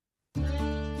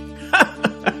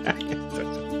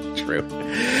True.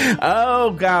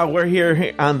 Oh God, we're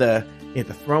here at the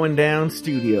Throwing Down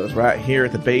Studios, right here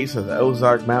at the base of the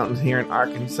Ozark Mountains here in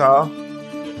Arkansas.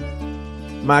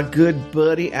 My good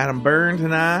buddy Adam Burns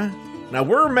and I. Now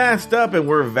we're masked up and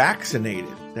we're vaccinated.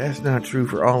 That's not true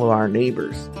for all of our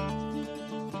neighbors.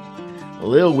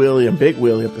 Lil Willie and Big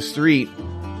Willie up the street,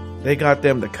 they got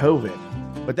them the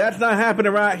COVID. But that's not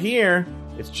happening right here.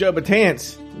 It's Joe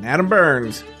Batance and Adam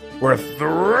Burns. We're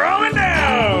throwing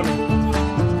down!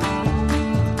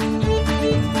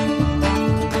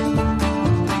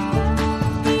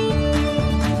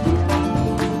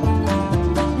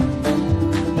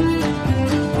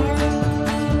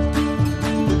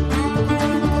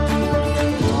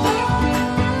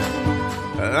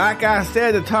 Like I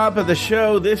said at the top of the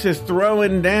show, this is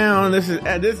Throwing Down. This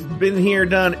has been here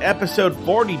done episode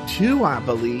 42, I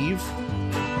believe,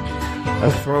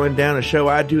 of Throwing Down, a show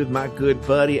I do with my good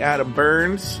buddy Adam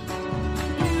Burns,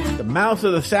 the Mouse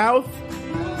of the South.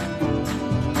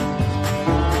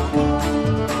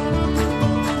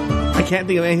 I can't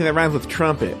think of anything that rhymes with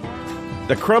trumpet.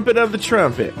 The crumpet of the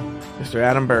trumpet, Mr.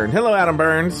 Adam Burns. Hello, Adam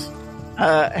Burns.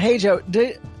 Hey, Joe.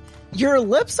 Your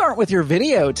lips aren't with your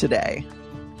video today.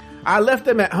 I left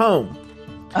them at home.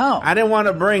 Oh. I didn't want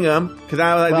to bring them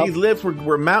because these lips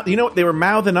were mouth. You know what? They were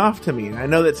mouthing off to me. And I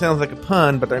know that sounds like a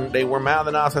pun, but they were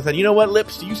mouthing off. So I said, you know what,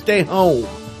 lips? You stay home.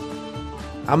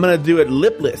 I'm going to do it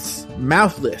lipless,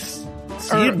 mouthless.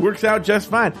 See, it works out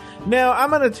just fine. Now, I'm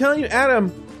going to tell you,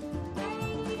 Adam,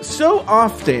 so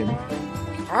often,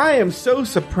 I am so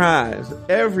surprised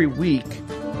every week.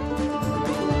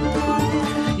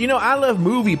 You know, I love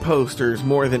movie posters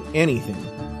more than anything.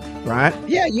 Right?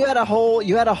 Yeah, you had a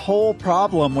whole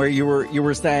problem where you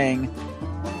were saying,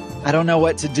 I don't know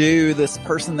what to do. This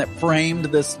person that framed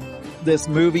this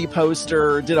movie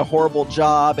poster did a horrible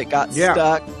job. It got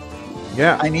stuck.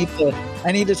 Yeah. I need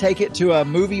to take it to a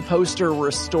movie poster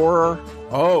restorer.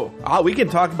 Oh, we can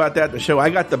talk about that at the show. I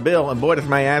got the bill, and boy, does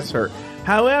my ass hurt.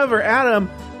 However, Adam,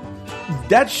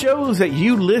 that shows that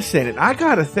you listen, and I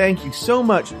gotta thank you so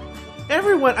much.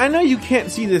 Everyone, I know you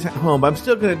can't see this at home, but I'm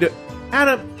still gonna do it.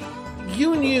 Adam,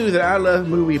 you knew that I love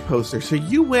movie posters, so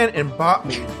you went and bought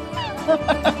me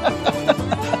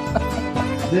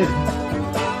this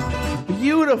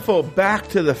beautiful Back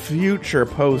to the Future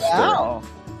poster. Wow.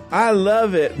 I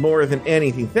love it more than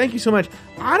anything. Thank you so much.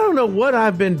 I don't know what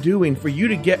I've been doing for you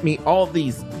to get me all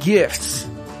these gifts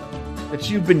that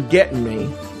you've been getting me,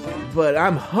 but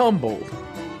I'm humbled.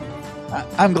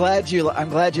 I'm glad you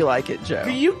like it, Joe.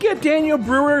 Do you get Daniel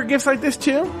Brewer gifts like this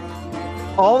too?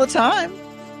 All the time.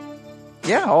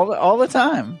 Yeah, all the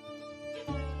time.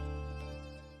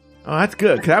 Oh, that's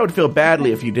good, because I would feel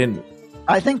badly if you didn't.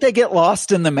 I think they get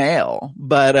lost in the mail,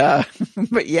 but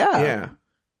yeah. Yeah.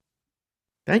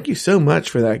 Thank you so much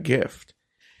for that gift.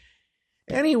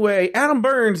 Anyway, Adam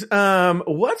Burns,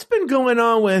 what's been going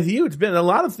on with you? It's been a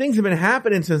lot of things have been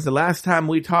happening since the last time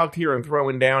we talked here on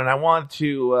Throwing Down, and I want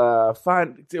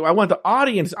the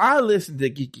audience. I listen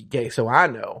to Geeky Gay, so I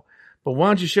know. But why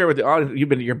don't you share with the audience?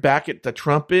 You're back at the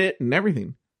trumpet and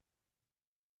everything.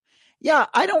 Yeah,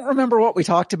 I don't remember what we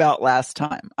talked about last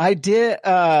time. I did.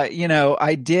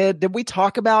 Did we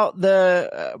talk about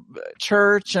the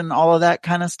church and all of that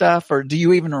kind of stuff, or do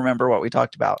you even remember what we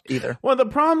talked about either? Well, the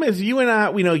problem is you and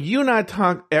I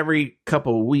talk every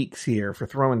couple of weeks here for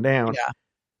Throwing Down. Yeah.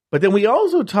 But then we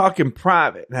also talk in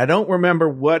private, and I don't remember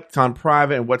what's on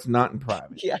private and what's not in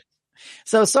private. Yeah.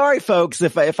 So sorry, folks,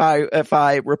 if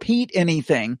I repeat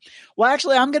anything. Well,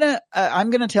 actually, I'm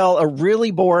gonna tell a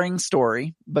really boring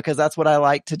story because that's what I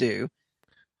like to do.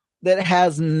 That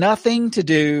has nothing to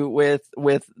do with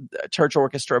church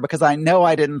orchestra because I know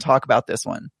I didn't talk about this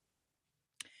one.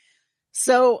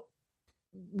 So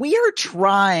we are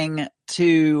trying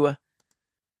to,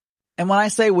 and when I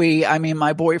say we, I mean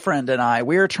my boyfriend and I.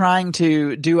 We are trying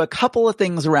to do a couple of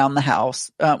things around the house.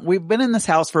 We've been in this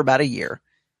house for about a year.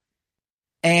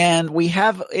 And we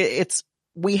have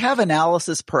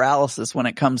analysis paralysis when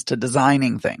it comes to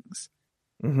designing things.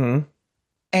 Mm-hmm.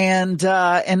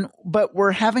 But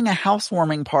we're having a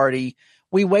housewarming party.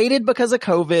 We waited because of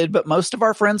COVID, but most of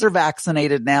our friends are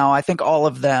vaccinated now. I think all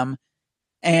of them.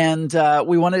 And,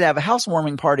 we wanted to have a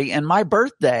housewarming party, and my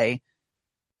birthday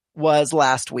was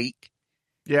last week.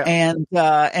 Yeah. And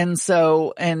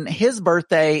his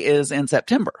birthday is in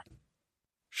September.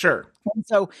 Sure. And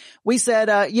so we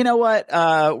said, you know what?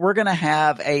 We're going to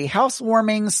have a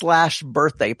housewarming /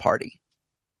 birthday party.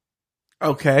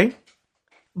 Okay.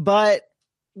 But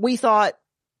we thought,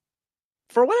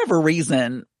 for whatever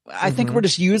reason, I think we're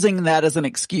just using that as an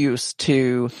excuse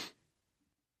to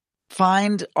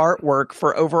find artwork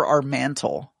for over our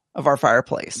mantle of our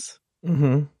fireplace.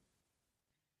 Mm-hmm.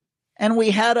 And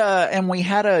we had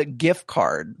a gift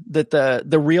card that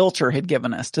the realtor had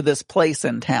given us to this place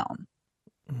in town.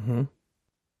 Mm-hmm.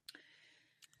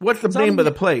 What's the name of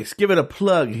the place? Give it a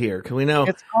plug here. Can we know?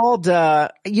 It's called,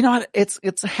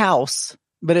 it's a house,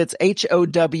 but it's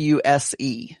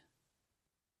HOWSE.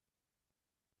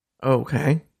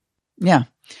 Okay. Yeah.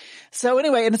 So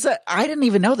anyway, and I didn't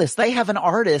even know this. They have an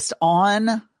artist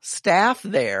on staff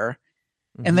there,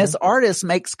 and this artist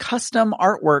makes custom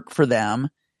artwork for them.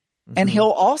 And he'll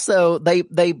also,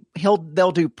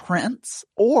 they'll do prints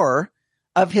or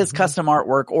of his custom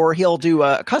artwork, or he'll do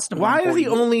a custom. Why does he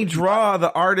only draw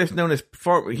the artist known as,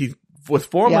 he was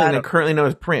formerly and currently known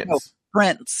as Prince? No,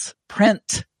 Prince.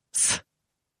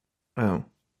 Oh.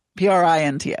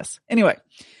 Prints. Anyway.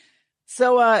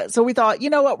 So we thought, you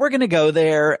know what, we're going to go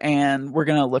there and we're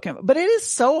going to look at, but it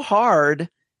is so hard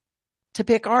to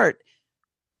pick art.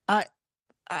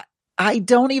 I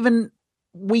don't even,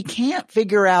 we can't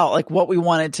figure out like what we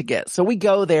wanted to get. So we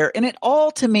go there, and it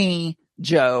all, to me,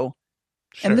 Joe,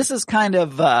 and this is kind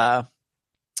of,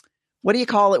 what do you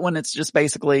call it when it's just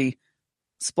basically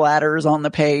splatters on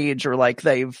the page, or like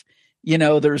they've,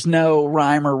 there's no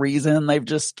rhyme or reason. They've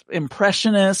just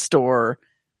impressionist or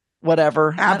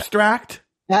whatever. Abstract.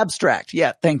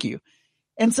 Yeah. Thank you.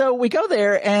 And so we go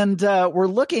there and, we're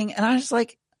looking, and I was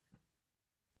like,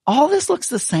 all this looks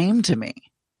the same to me.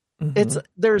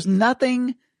 There's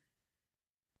nothing.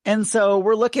 And so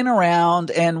we're looking around,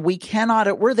 and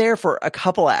we're there for a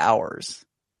couple of hours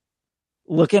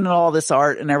looking at all this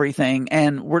art and everything.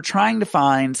 And we're trying to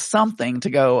find something to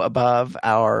go above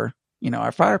our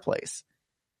fireplace.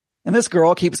 And this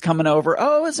girl keeps coming over.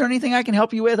 Oh, is there anything I can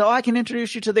help you with? Oh, I can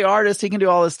introduce you to the artist. He can do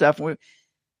all this stuff.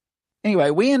 Anyway,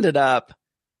 we ended up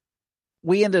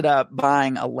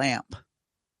buying a lamp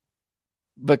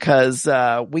because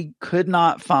we could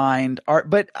not find art.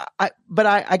 But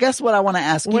I guess what I want to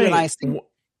ask you, and I see,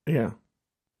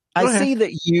 I see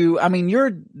that your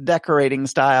decorating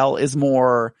style is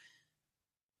more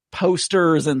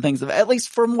posters and things at least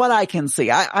from what I can see.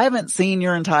 I haven't seen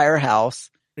your entire house.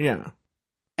 Yeah.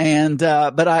 And,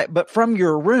 but from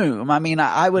your room,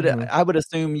 I would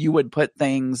assume you would put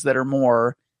things that are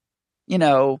more, I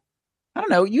don't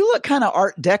know. You look kind of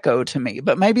Art Deco to me,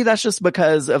 but maybe that's just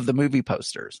because of the movie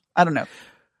posters. I don't know.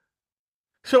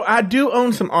 So I do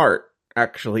own some art,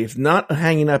 actually. It's not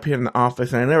hanging up here in the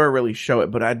office, and I never really show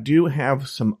it, but I do have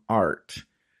some art.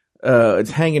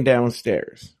 It's hanging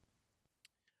downstairs.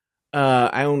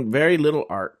 I own very little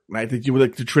art, right? That you would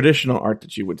like the traditional art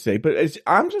that you would say, but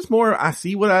I'm just more, I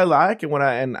see what I like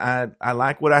and I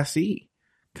like what I see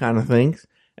kind of things.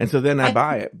 And so then I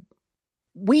buy it.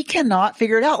 We cannot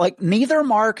figure it out. Like neither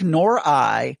Mark nor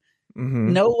I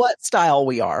know what style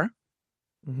we are.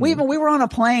 We were on a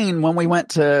plane when we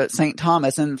went to St.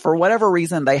 Thomas, and for whatever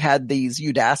reason, they had these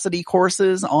Udacity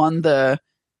courses on the,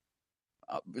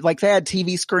 like they had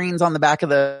TV screens on the back of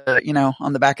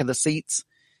the seats.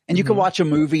 And you could watch a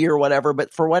movie or whatever,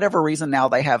 but for whatever reason now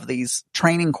they have these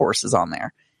training courses on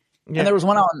there. Yeah. And there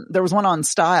was one on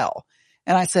style.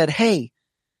 And I said, hey,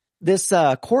 this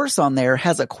course on there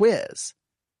has a quiz,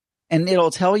 and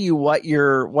it'll tell you what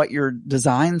your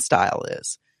design style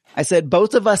is. I said,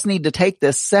 both of us need to take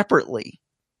this separately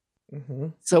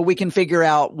so we can figure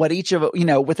out what each of,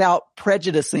 without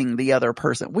prejudicing the other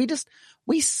person.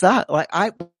 We suck.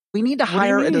 We need to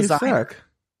hire a designer.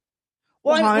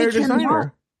 Well, hire a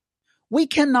designer. We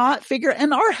cannot figure,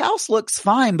 and our house looks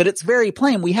fine, but it's very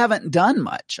plain. We haven't done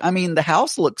much. The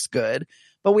house looks good,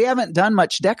 but we haven't done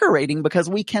much decorating because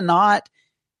we cannot,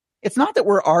 it's not that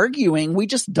we're arguing. We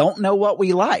just don't know what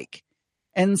we like.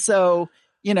 And so,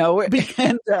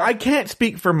 I can't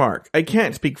speak for Mark.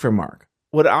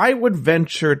 What I would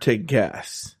venture to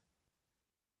guess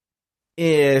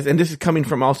is, and this is coming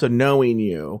from also knowing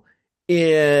you,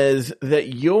 is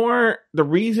that the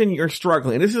reason you're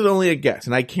struggling, and this is only a guess,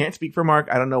 and I can't speak for Mark,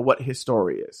 I don't know what his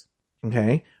story is,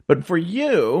 okay? But for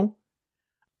you,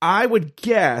 I would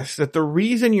guess that the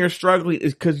reason you're struggling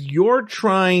is because you're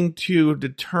trying to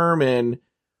determine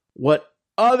what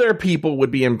other people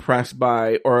would be impressed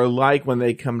by or like when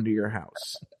they come to your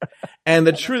house. And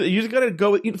the truth, you just gotta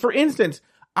go with, for instance,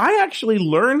 I actually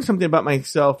learned something about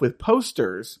myself with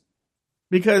posters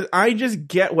because I just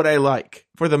get what I like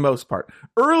for the most part.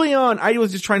 Early on, I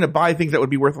was just trying to buy things that would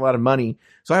be worth a lot of money.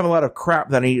 So I have a lot of crap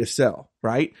that I need to sell,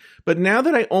 right? But now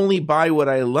that I only buy what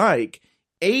I like,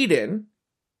 Aiden,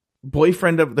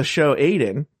 boyfriend of the show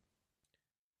Aiden,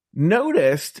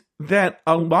 noticed that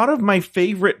a lot of my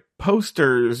favorite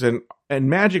posters and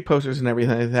magic posters and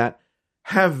everything like that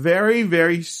have very,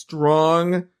 very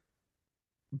strong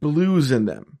blues in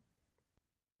them.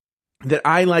 that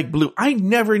I like blue. I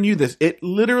never knew this. It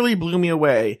literally blew me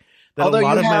away that Although a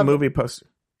lot of my movie posters.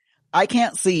 I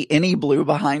can't see any blue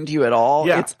behind you at all.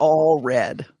 Yeah. It's all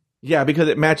red. Yeah, because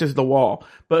it matches the wall.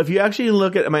 But if you actually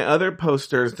look at my other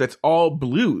posters, that's all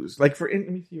blues. Like let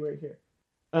me see right here.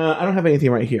 I don't have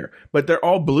anything right here, but they're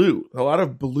all blue. A lot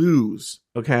of blues.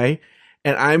 Okay.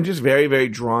 And I'm just very, very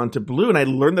drawn to blue. And I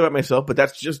learned that about myself, but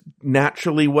that's just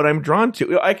naturally what I'm drawn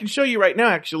to. I can show you right now,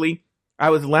 actually.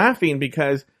 I was laughing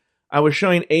because I was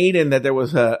showing Aiden that there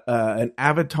was an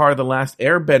Avatar The Last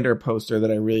Airbender poster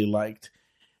that I really liked.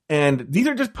 And these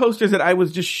are just posters that I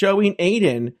was just showing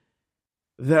Aiden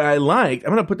that I liked.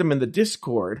 I'm going to put them in the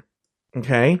Discord.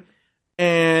 Okay.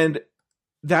 And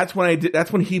that's when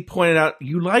that's when he pointed out,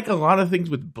 you like a lot of things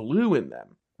with blue in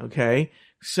them. Okay.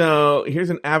 So here's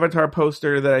an Avatar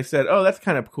poster that I said, oh, that's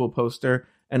kind of a cool poster.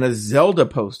 And a Zelda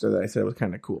poster that I said was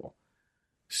kind of cool.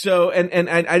 So, and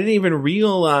I didn't even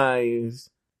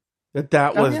realize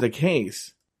that was the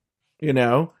case, you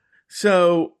know?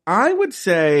 So I would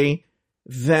say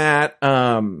that,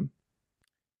 why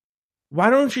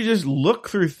don't you just look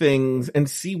through things and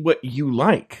see what you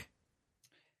like?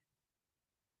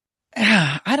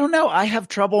 I don't know. I have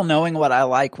trouble knowing what I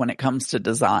like when it comes to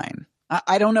design.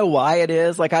 I don't know why it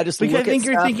is. Like I just because look I think at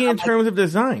you're stuff, thinking in terms of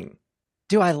design.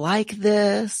 Do I like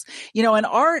this? You know, in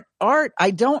art,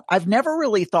 I've never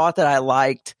really thought that I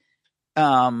liked,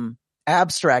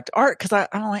 abstract art because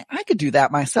I'm like, I could do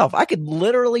that myself. I could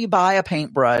literally buy a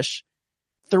paintbrush,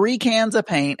 3 cans of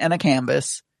paint and a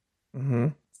canvas,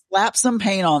 slap some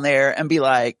paint on there and be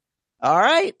like, all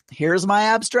right, here's my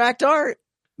abstract art.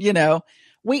 You know,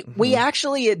 we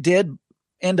actually, it did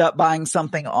end up buying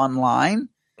something online.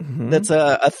 That's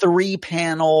a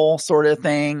 3-panel sort of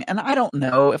thing. And I don't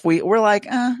know if we're like,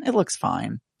 it looks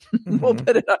fine. We'll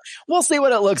put it up. We'll see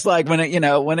what it looks like when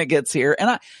it gets here.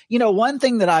 And one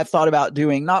thing that I've thought about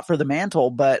doing, not for the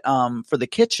mantle, but, for the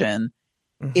kitchen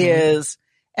is,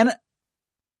 and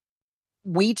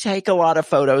we take a lot of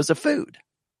photos of food.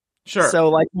 Sure. So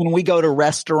like when we go to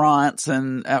restaurants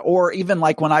and, or even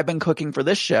like when I've been cooking for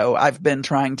this show, I've been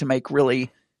trying to make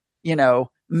really,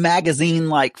 magazine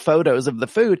like photos of the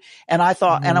food. And I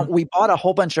thought, and we bought a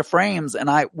whole bunch of frames and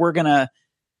we're going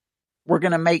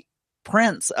to make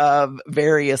prints of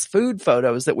various food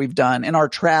photos that we've done in our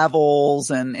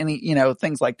travels and any,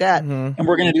 things like that. And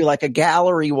we're going to do like a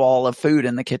gallery wall of food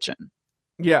in the kitchen.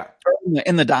 Yeah.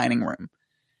 In the dining room.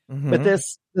 But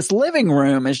this living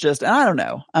room is just, I don't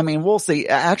know. I mean, we'll see.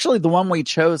 Actually, the one we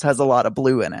chose has a lot of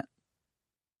blue in it.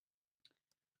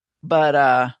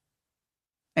 But,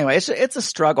 anyway, it's a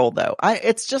struggle though.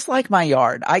 It's just like my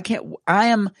yard.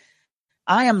 I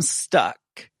am stuck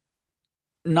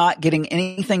not getting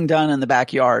anything done in the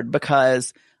backyard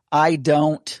because I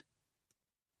don't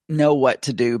know what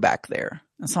to do back there.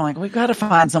 And so I'm like, we've got to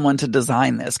find someone to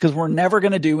design this because we're never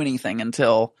going to do anything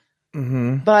until,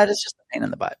 but it's just a pain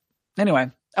in the butt.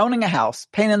 Anyway, owning a house,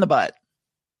 pain in the butt.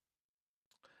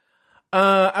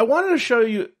 I wanted to show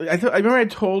you, I remember I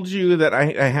told you that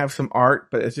I have some art,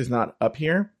 but it's just not up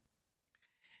here.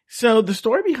 So the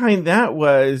story behind that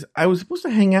was I was supposed to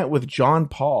hang out with John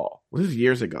Paul. This is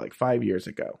years ago, like 5 years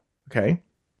ago. Okay.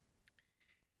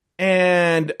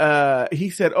 And, he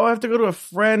said, oh, I have to go to a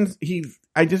friend's.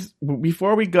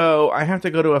 Before we go, I have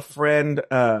to go to a friend.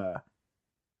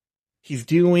 He's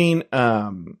doing,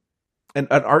 an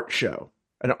art show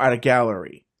at a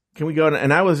gallery. Can we go?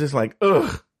 And I was just like,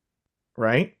 ugh.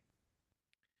 Right.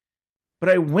 But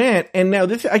I went, and now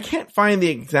I can't find the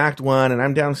exact one, and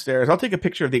I'm downstairs. I'll take a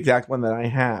picture of the exact one that I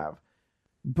have.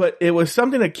 But it was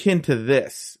something akin to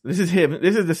this. This is him.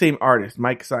 This is the same artist,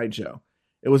 Mike Sideshow.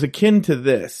 It was akin to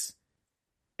this.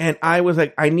 And I was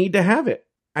like, I need to have it.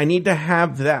 I need to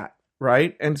have that.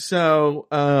 Right. And so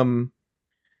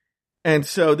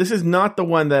this is not the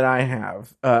one that I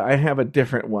have. I have a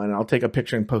different one. I'll take a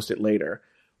picture and post it later.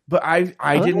 But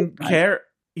I didn't care.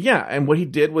 Yeah. And what he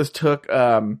did was took,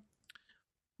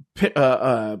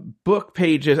 book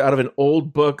pages out of an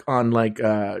old book on like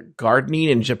gardening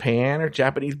in Japan, or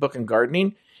Japanese book on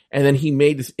gardening, and then he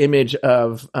made this image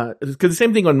of because the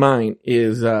same thing on mine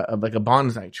is of like a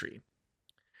bonsai tree,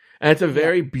 and it's a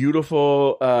very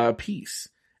beautiful piece.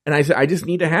 And I said, I just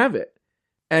need to have it.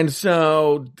 And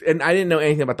so, and I didn't know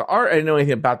anything about the art. I didn't know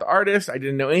anything about the artist. I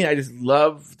didn't know anything. I just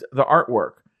loved the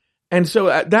artwork. And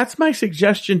so that's my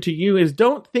suggestion to you is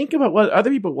don't think about what other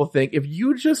people will think. If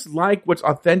you just like what's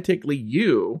authentically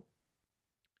you,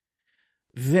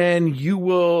 then you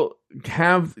will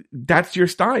have, that's your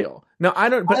style. Now, I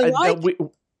don't, but I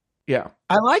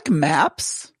like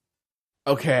maps.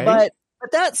 Okay. But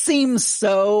that seems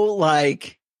so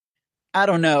like I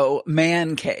don't know,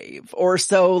 man cave or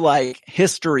so like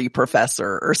history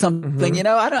professor or something, Mhm.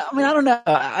 I don't know.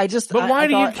 I just, But why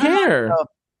do you care?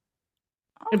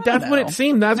 If that's what it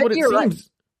seemed, that's what it seems. Right.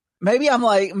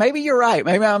 Maybe you're right.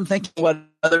 Maybe I'm thinking what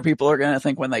other people are going to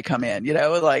think when they come in,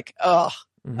 like,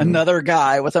 another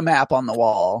guy with a map on the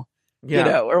wall,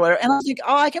 or whatever. And I think,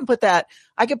 I can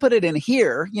put it in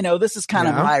here. This is kind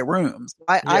of my room.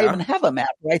 I even have a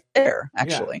map right there,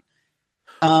 actually.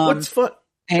 Yeah. What's fun?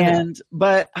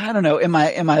 But I don't know, in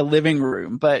my living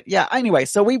room. But yeah, anyway,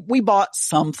 so we bought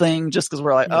something just because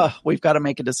we're like, we've got to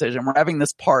make a decision. We're having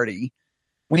this party.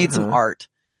 We need some art.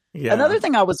 Yeah. Another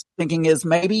thing I was thinking is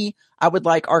maybe I would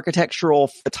like architectural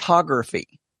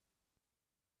photography.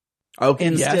 Okay.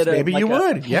 Instead of maybe like you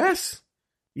would. Yes.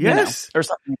 Or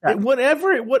something like that.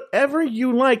 Whatever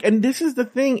you like. And this is the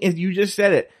thing is you just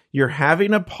said it. You're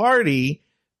having a party.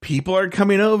 People are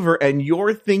coming over and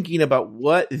you're thinking about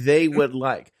what they would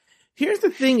like. Here's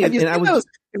the thing. Have you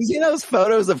seen those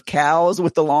photos of cows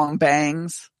with the long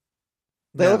bangs?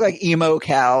 They look like emo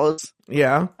cows.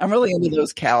 Yeah. I'm really into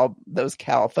those cow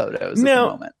photos at the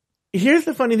moment. Here's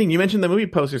the funny thing. You mentioned the movie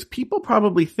posters. People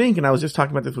probably think, and I was just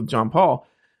talking about this with John Paul,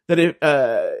 that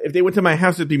if they went to my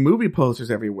house, there'd be movie posters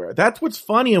everywhere. That's what's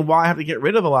funny and why I have to get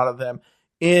rid of a lot of them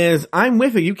is I'm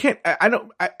with it. You can't,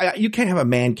 you can't have a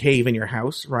man cave in your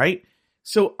house, right?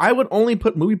 So I would only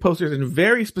put movie posters in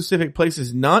very specific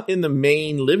places, not in the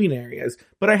main living areas,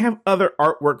 but I have other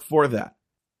artwork for that.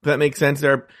 If that makes sense.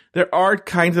 There are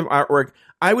kinds of artwork.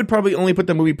 I would probably only put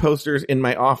the movie posters in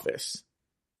my office.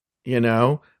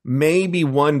 Maybe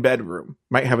one bedroom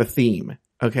might have a theme.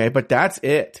 Okay. But that's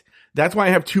it. That's why I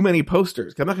have too many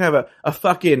posters. I'm not going to have a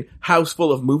fucking house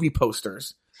full of movie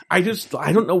posters. I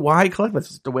don't know why I collect them. That's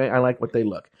just the way I like what they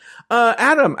look.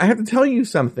 Adam, I have to tell you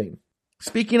something.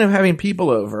 Speaking of having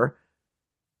people over,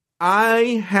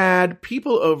 I had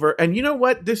people over and you know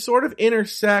what? This sort of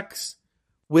intersects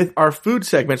with our food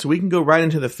segment, so we can go right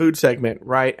into the food segment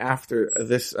right after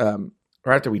this, or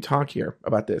after we talk here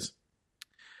about this.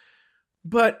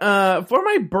 But for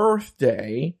my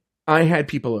birthday, I had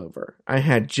people over. I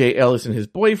had Jay Ellis and his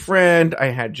boyfriend.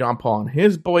 I had John Paul and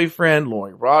his boyfriend.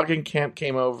 Lori Roggenkamp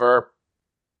came over.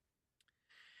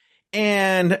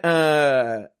 And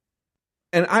I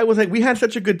was like, we had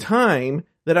such a good time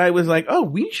that I was like, oh,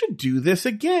 we should do this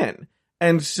again.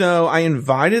 And so I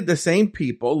invited the same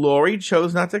people. Lori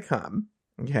chose not to come.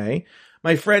 Okay.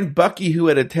 My friend Bucky, who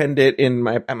had attended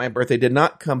at my birthday, did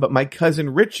not come, but my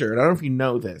cousin Richard, I don't know if you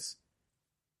know this.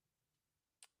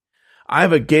 I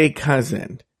have a gay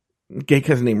cousin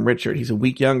named Richard. He's a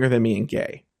week younger than me and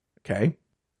gay. Okay.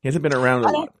 He hasn't been around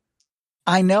a lot.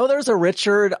 I know there's a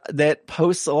Richard that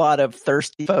posts a lot of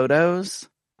thirsty photos.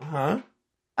 Uh-huh.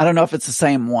 I don't know if it's the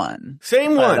same one.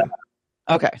 Same one.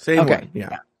 Okay. Same one.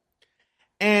 Yeah.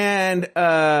 And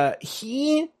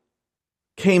he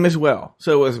came as well.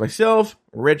 So it was myself,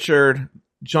 Richard,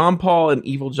 John Paul, and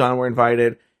Evil John were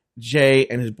invited, Jay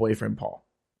and his boyfriend Paul.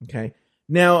 Okay.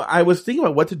 Now I was thinking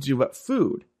about what to do about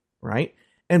food, right?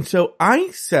 And so I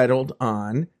settled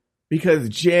on, because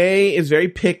Jay is very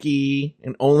picky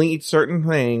and only eats certain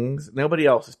things. Nobody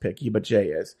else is picky, but Jay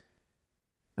is.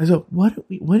 I said, what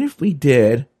if we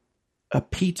did a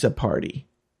pizza party?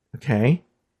 Okay.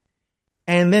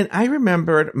 And then I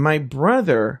remembered my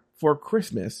brother for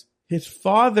Christmas, his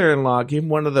father-in-law gave him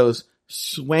one of those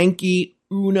swanky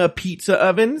Una pizza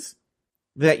ovens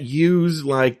that use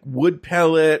like wood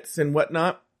pellets and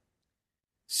whatnot.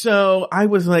 So I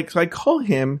was like, so I call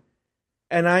him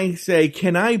and I say,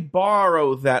 can I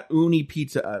borrow that Uni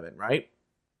pizza oven? Right.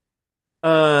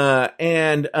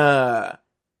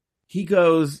 He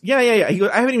goes, yeah. He goes,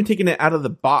 I haven't even taken it out of the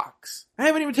box. And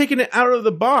I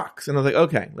was like,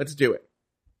 okay, let's do it.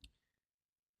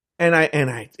 And I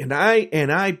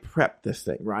prepped this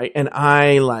thing, right? And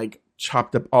I like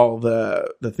chopped up all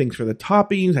the things for the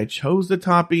toppings. I chose the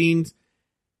toppings.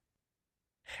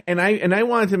 And I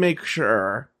wanted to make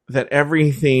sure that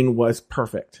everything was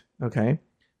perfect. Okay.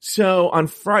 So on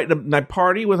Friday, my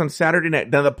party was on Saturday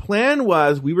night. Now the plan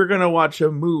was we were going to watch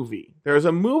a movie. There's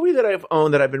a movie that I've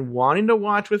owned that I've been wanting to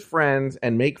watch with friends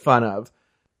and make fun of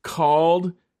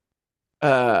called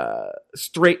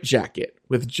Straight Jacket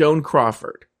with Joan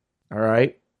Crawford. All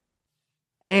right.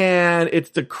 And it's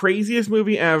the craziest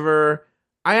movie ever.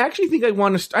 I actually think I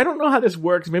want to, I don't know how this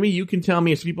works. Maybe you can tell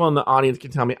me, if people in the audience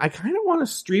can tell me. I kind of want to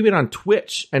stream it on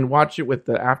Twitch and watch it with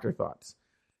the afterthoughts.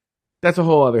 That's a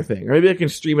whole other thing. Or maybe I can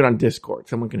stream it on Discord.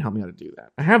 Someone can help me how to do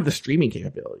that. I have the streaming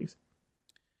capabilities.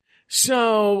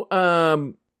 So,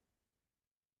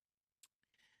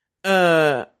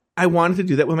 I wanted to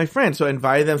do that with my friends. So I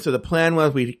invited them. So the plan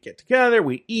was we'd get together,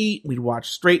 we'd eat, we'd watch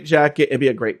Straight Jacket. It'd be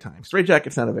a great time. Straight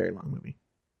Jacket's not a very long movie.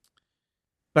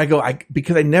 But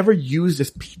because I never used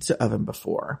this pizza oven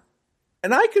before,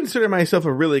 and I consider myself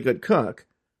a really good cook,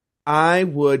 I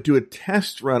would do a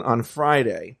test run on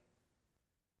Friday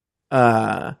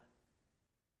with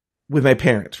my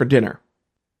parents for dinner.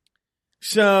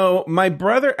 So my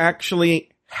brother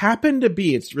actually happened to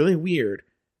be, it's really weird,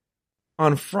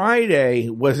 on Friday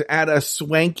was at a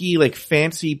swanky, like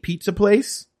fancy pizza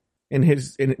place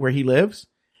in where he lives.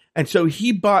 And so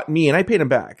he bought me, and I paid him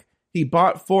back. He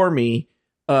bought for me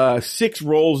 6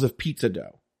 rolls of pizza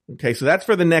dough. Okay, so that's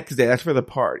for the next day. That's for the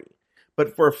party.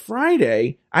 But for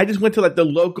Friday, I just went to like the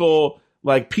local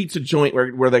like pizza joint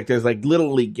where like there's like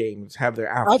little league games have their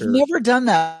after. I've never done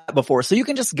that before. So you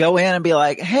can just go in and be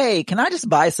like, "Hey, can I just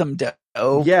buy some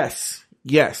dough?" Yes.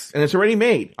 And it's already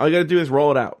made. All you got to do is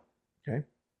roll it out. Okay.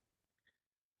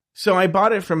 So I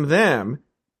bought it from them,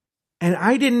 and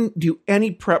I didn't do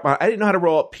any prep. I didn't know how to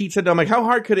roll up pizza dough. I'm like, how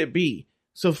hard could it be?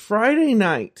 So Friday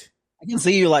night, I can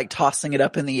see you like tossing it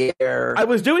up in the air. I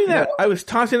was doing that. I was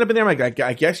tossing it up in the air. I'm like,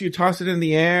 I guess you toss it in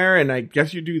the air, and I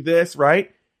guess you do this,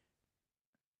 right?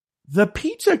 The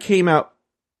pizza came out.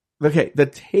 Okay, the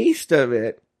taste of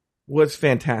it was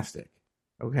fantastic.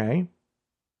 Okay.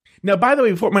 Now, by the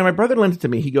way, before my brother lent it to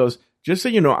me, he goes, just so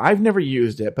you know, I've never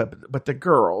used it, but the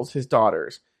girls, his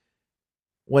daughters,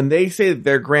 when they say that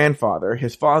their grandfather,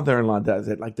 his father-in-law does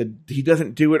it, like he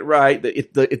doesn't do it right.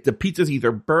 The pizza's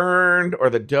either burned or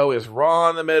the dough is raw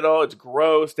in the middle. It's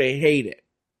gross. They hate it.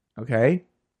 Okay.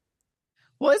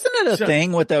 Well, isn't it a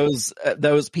thing with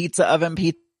those pizza oven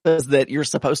pizzas that you're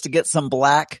supposed to get some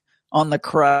black on the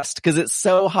crust because it's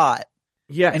so hot?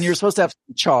 Yes. And you're supposed to have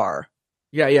some char.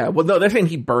 Yeah. Well, no, they're saying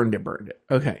he burned it.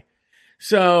 Okay.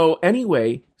 So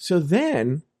anyway, so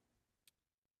then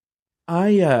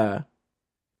I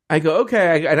go,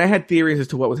 okay, and I had theories as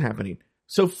to what was happening.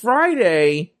 So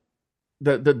Friday,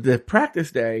 the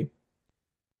practice day,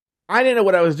 I didn't know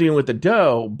what I was doing with the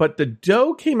dough, but the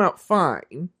dough came out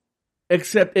fine,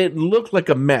 except it looked like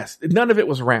a mess. None of it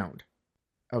was round.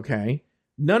 Okay?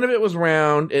 None of it was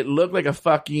round. It looked like a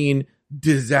fucking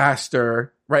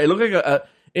disaster, right?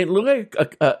 It looked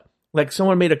like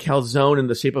someone made a calzone in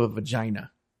the shape of a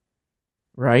vagina,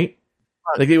 right?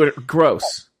 Like they were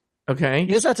gross. Okay. You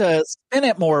just have to spin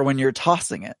it more when you're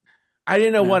tossing it. I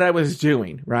didn't know what I was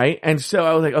doing, right? And so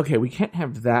I was like, okay, we can't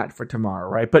have that for tomorrow,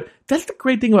 right? But that's the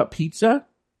great thing about pizza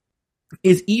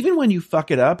is even when you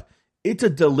fuck it up, it's a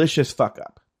delicious fuck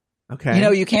up. Okay. You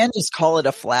know, you can just call it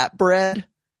a flatbread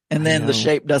and then the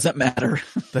shape doesn't matter.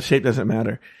 The shape doesn't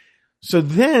matter. So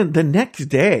then the next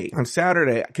day on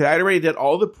Saturday, because I already did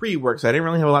all the pre-work, so I didn't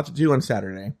really have a lot to do on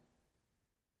Saturday.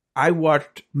 I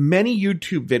watched many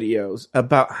YouTube videos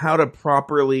about how to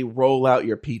properly roll out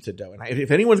your pizza dough. And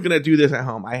if anyone's going to do this at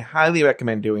home, I highly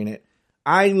recommend doing it.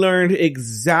 I learned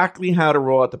exactly how to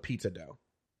roll out the pizza dough.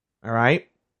 All right?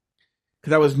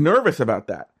 Because I was nervous about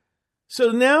that.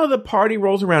 So now the party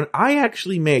rolls around. I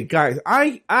actually made, guys,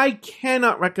 I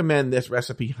cannot recommend this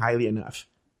recipe highly enough.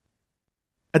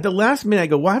 At the last minute, I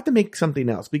go, well, I have to make something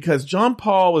else. Because John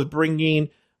Paul was bringing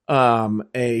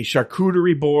a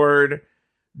charcuterie board.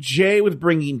 Jay was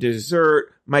bringing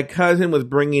dessert. My cousin was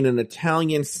bringing an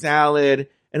Italian salad.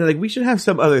 And I'm like, we should have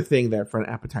some other thing there for an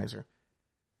appetizer.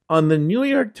 On the New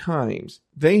York Times,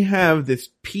 they have this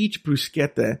peach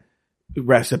bruschetta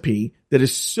recipe that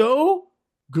is so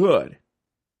good.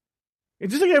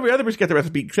 It's just like every other bruschetta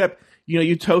recipe, except, you know,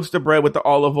 you toast the bread with the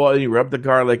olive oil, you rub the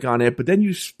garlic on it, but then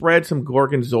you spread some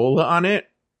gorgonzola on it.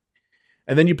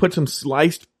 And then you put some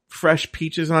sliced fresh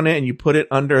peaches on it, and you put it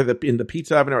in the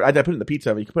pizza oven, or I put it in the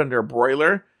pizza oven. You can put it under a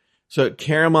broiler, so it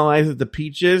caramelizes the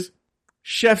peaches.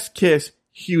 Chef's kiss,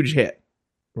 huge hit,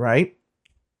 right?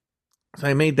 So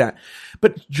I made that.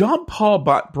 But John Paul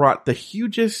brought the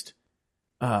hugest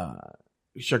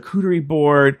charcuterie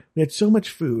board. We had so much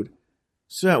food.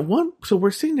 So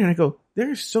we're sitting there, and I go,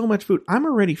 "There's so much food. I'm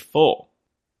already full,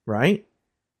 right?"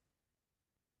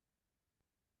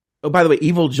 Oh, by the way,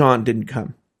 Evil John didn't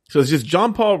come. So it's just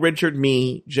John Paul, Richard,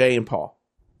 me, Jay, and Paul.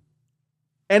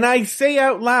 And I say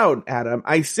out loud, Adam,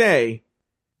 I say,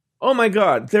 oh my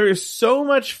God, there is so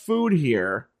much food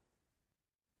here.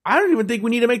 I don't even think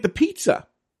we need to make the pizza.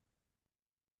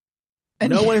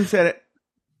 And no one said it.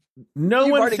 No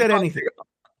one said anything.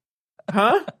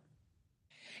 Huh?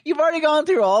 You've already gone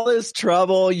through all this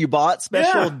trouble. You bought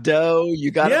special dough.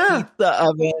 You got a pizza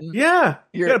oven. Yeah.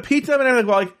 You got a pizza oven. And I'm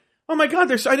like, oh my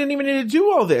God, I didn't even need to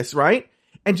do all this, right?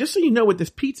 And just so you know, with this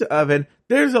pizza oven,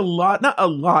 there's not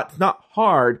it's not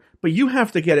hard, but you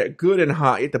have to get it good and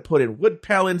hot. You have to put in wood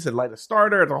pellets and light a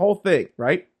starter, the whole thing,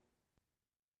 right?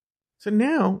 So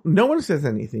now no one says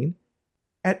anything.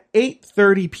 At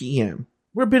 8:30 p.m.,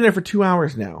 we've been there for 2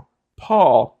 hours now.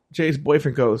 Paul, Jay's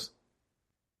boyfriend, goes,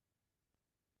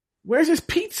 "Where's his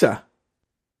pizza?"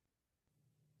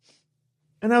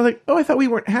 And I was like, "Oh, I thought we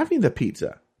weren't having the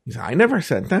pizza." He's like, "I never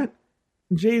said that."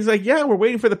 And Jay's like, "Yeah, we're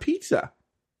waiting for the pizza."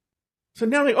 So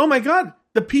now, like, oh my God,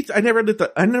 the pizza! I never lit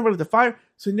the fire.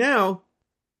 So now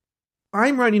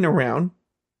I'm running around.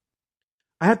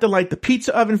 I have to light the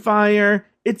pizza oven fire.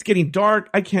 It's getting dark.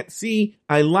 I can't see.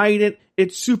 I light it.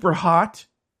 It's super hot.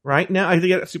 Right now, I have to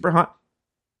get it super hot.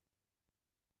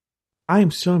 I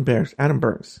am so embarrassed. Adam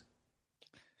Burns.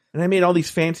 And I made all these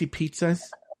fancy pizzas.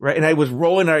 Right. And I was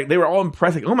rolling. They were all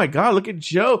impressed. Like, oh my God, look at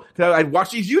Joe. Because I'd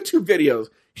watch these YouTube videos.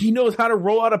 He knows how to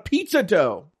roll out a pizza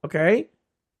dough. Okay.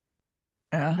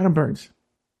 Yeah. Adam Burns.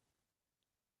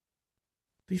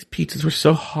 These pizzas were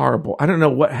so horrible. I don't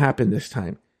know what happened this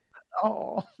time.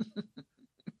 Oh.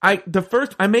 I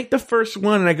make the first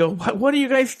one and I go, what do you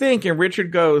guys think? And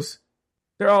Richard goes,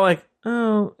 they're all like,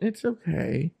 oh, it's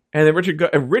okay. And then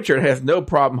Richard has no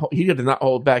problem. He did not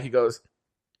hold back. He goes,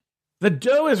 the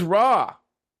dough is raw.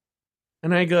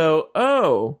 And I go,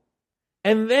 oh.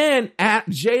 And then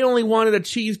Jay only wanted a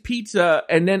cheese pizza.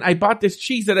 And then I bought this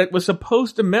cheese that it was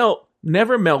supposed to melt,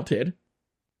 never melted.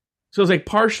 So it was like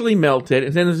partially melted.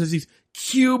 And then there's these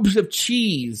cubes of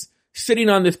cheese sitting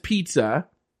on this pizza.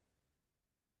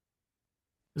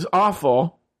 It was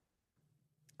awful.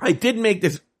 I did make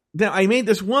this. Now I made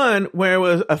this one where it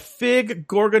was a fig,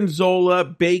 gorgonzola,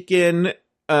 bacon,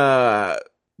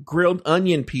 grilled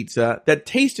onion pizza that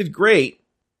tasted great.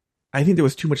 I think there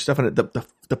was too much stuff on it.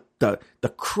 The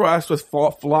crust was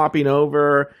flopping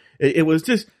over. It was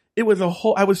a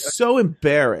whole. I was so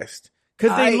embarrassed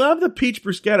because they love the peach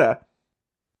bruschetta.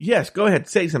 Yes, go ahead,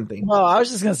 say something. Well, I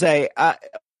was just gonna say.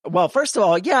 Well, first of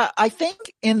all, yeah, I think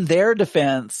in their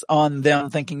defense on them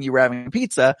thinking you were having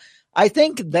pizza, I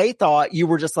think they thought you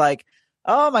were just like,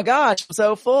 oh my gosh, I'm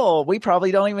so full. We probably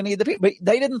don't even need the pizza. But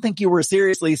they didn't think you were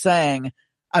seriously saying,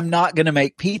 I'm not going to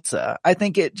make pizza. I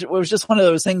think it was just one of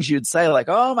those things you'd say like,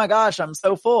 oh my gosh, I'm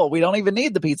so full. We don't even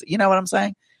need the pizza. You know what I'm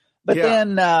saying? But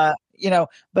then,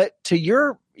 but to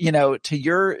your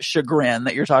chagrin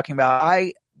that you're talking about,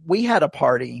 we had a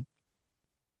party.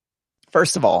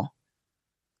 First of all,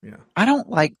 yeah, I don't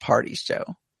like parties, Joe.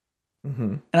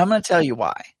 Mm-hmm. And I'm going to tell you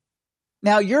why.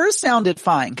 Now, yours sounded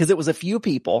fine because it was a few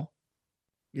people.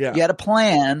 Yeah. You had a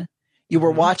plan. You were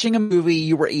watching a movie.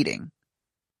 You were eating.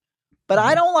 But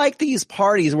I don't like these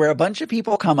parties where a bunch of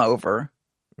people come over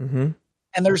and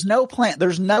there's no plan.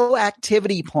 There's no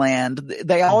activity planned.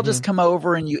 They all just come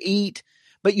over and you eat,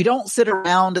 but you don't sit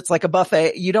around. It's like a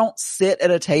buffet. You don't sit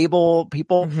at a table.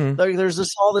 People, there's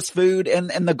just all this food.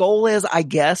 And the goal is, I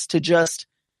guess, to just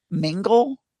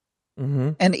mingle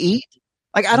and eat.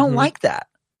 Like, I don't like that.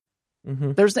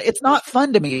 It's not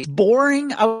fun to me. It's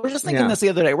boring. I was just thinking this the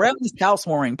other day. We're having this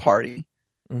housewarming party.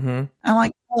 I'm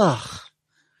like, ugh,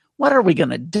 what are we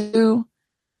going to do?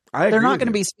 They're not going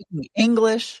to be speaking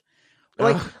English.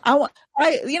 Like,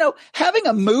 having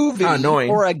a movie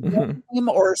or a game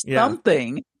or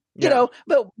something, you know,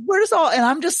 but we're just all, and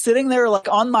I'm just sitting there like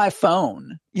on my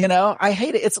phone, you know, I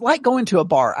hate it. It's like going to a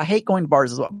bar. I hate going to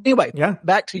bars as well. Anyway,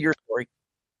 back to your story.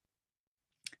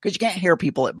 Because you can't hear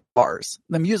people at bars.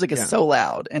 The music is so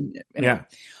loud. And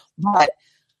but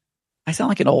I sound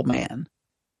like an old man.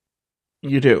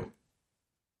 You do.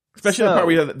 Especially the part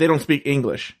where they don't speak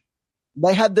English.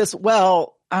 They had this,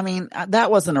 well, I mean, that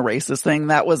wasn't a racist thing.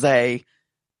 That was they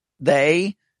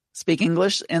speak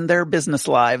English in their business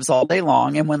lives all day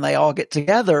long. And when they all get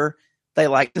together, they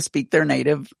like to speak their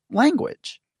native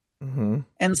language.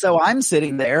 And so I'm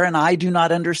sitting there and I do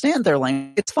not understand their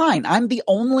language. It's fine. I'm the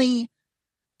only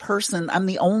person. I'm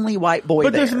the only white boy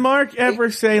But there. does Mark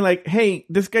ever say like, hey,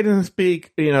 this guy doesn't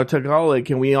speak, Tagalog.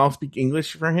 Can we all speak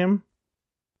English for him?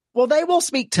 Well, they will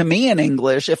speak to me in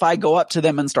English if I go up to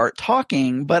them and start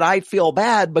talking, but I feel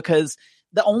bad because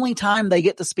the only time they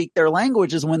get to speak their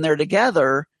language is when they're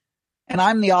together and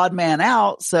I'm the odd man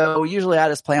out. So usually I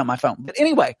just play on my phone. But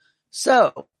anyway,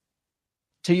 so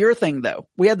to your thing though,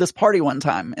 we had this party one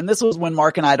time and this was when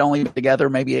Mark and I had only been together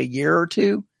maybe a year or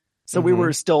two. So we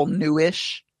were still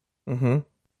newish. I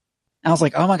was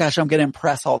like, oh my gosh, I'm going to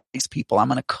impress all these people. I'm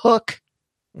going to cook,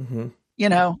 you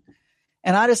know,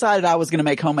 and I decided I was going to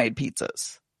make homemade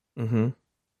pizzas.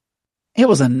 It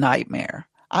was a nightmare.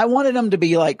 I wanted them to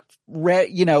be like,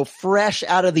 fresh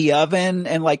out of the oven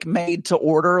and like made to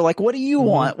order. Like, what do you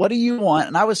want? What do you want?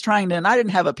 And I was and I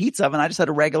didn't have a pizza oven. I just had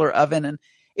a regular oven and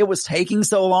it was taking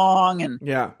so long and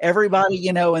everybody,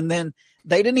 and then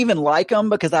they didn't even like them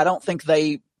because I don't think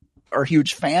they are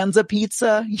huge fans of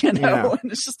pizza, you know, Yeah.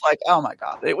 and it's just like, oh my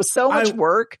God, it was so much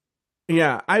work.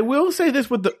 Yeah, I will say this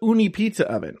with the Uni pizza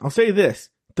oven. I'll say this.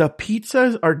 The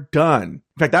pizzas are done.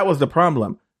 In fact, that was the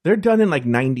problem. They're done in like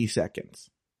 90 seconds.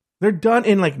 They're done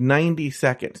in like 90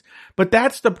 seconds. But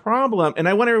that's the problem. And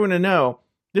I want everyone to know,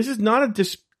 this is not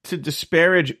to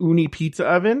disparage Uni pizza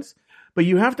ovens, but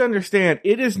you have to understand,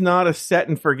 it is not a set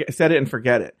it and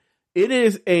forget it. It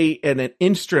is an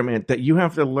instrument that you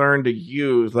have to learn to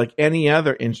use like any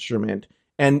other instrument.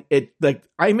 And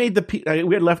I made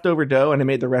we had leftover dough and I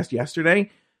made the rest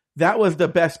yesterday. That was the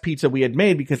best pizza we had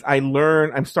made because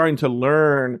I'm starting to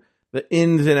learn the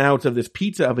ins and outs of this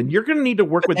pizza oven. You're going to need to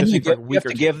work with this for a week. You have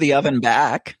to give the oven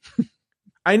back.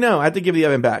 I know. I have to give the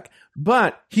oven back.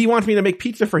 But he wants me to make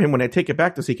pizza for him when I take it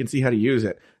back so he can see how to use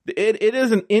it. It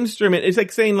is an instrument. It's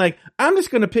like saying I'm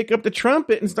just going to pick up the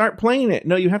trumpet and start playing it.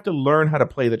 No, you have to learn how to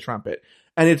play the trumpet.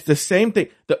 And it's the same thing.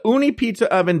 The Uni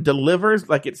pizza oven delivers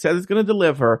like it says it's going to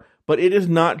deliver, but it is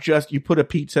not just you put a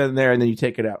pizza in there and then you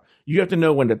take it out. You have to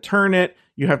know when to turn it.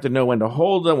 You have to know when to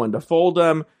hold them, when to fold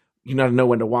them. You got to know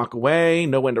when to walk away,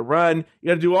 know when to run. You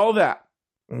got to do all that.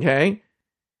 Okay.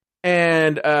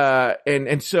 And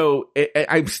so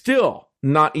I'm still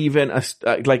not even I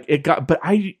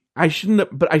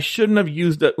shouldn't have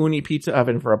used the Uni pizza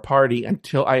oven for a party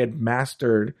until I had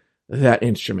mastered that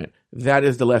instrument. That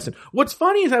is the lesson. What's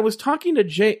funny is I was talking to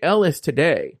Jay Ellis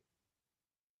today,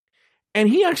 and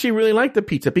he actually really liked the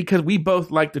pizza because we both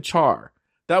liked the char.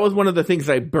 That was one of the things.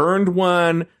 I burned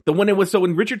one.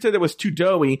 When Richard said it was too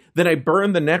doughy, then I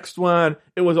burned the next one.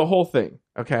 It was a whole thing.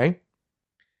 Okay.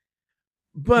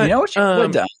 But you know what you could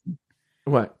have done?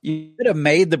 What? You could have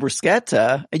made the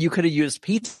bruschetta and you could have used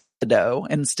pizza dough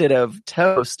instead of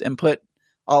toast and put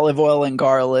olive oil and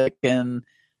garlic and,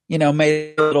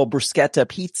 made a little bruschetta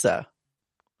pizza.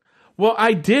 Well,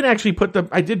 I did actually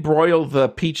I did broil the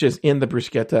peaches in the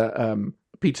bruschetta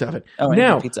pizza oven.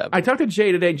 Now, pizza oven. I talked to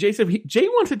Jay today. Jay said Jay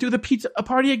wants to do the pizza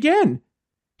party again.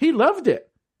 He loved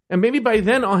it. And maybe by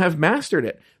then I'll have mastered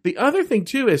it. The other thing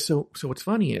too is, so what's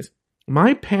funny is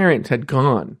my parents had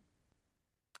gone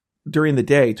during the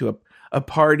day to a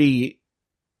party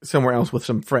somewhere else with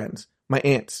some friends, my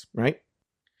aunts, right?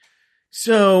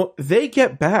 So they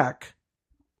get back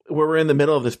where we're in the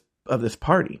middle of this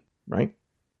party, right?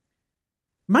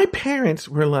 My parents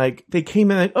were they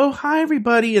came in like, oh, hi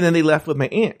everybody. And then they left with my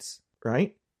aunts,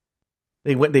 right?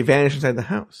 They vanished inside the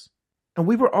house. And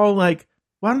we were all like,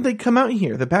 why don't they come out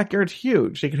here? The backyard's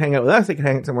huge. They could hang out with us. They could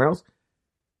hang out somewhere else.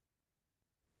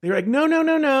 They were like,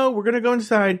 no. We're going to go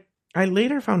inside. I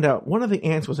later found out one of the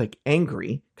aunts was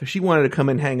angry because she wanted to come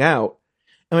and hang out.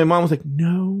 And my mom was like,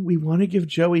 no, we want to give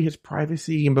Joey his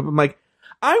privacy. And I'm like,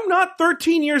 I'm not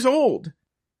 13 years old.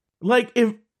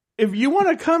 If you want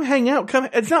to come hang out, come.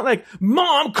 It's not like,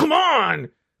 Mom, come on.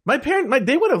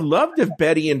 They would have loved if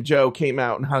Betty and Joe came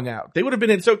out and hung out. They would have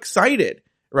been so excited,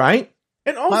 right?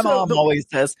 And also, my mom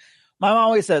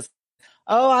always says,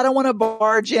 oh, I don't want to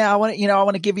barge in. I want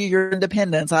to give you your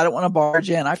independence. I don't want to barge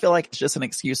in. I feel like it's just an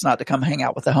excuse not to come hang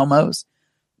out with the homos.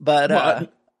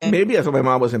 But maybe that's what my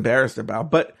mom was embarrassed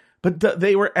about. But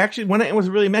they were actually, one aunt was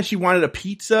really mad. She wanted a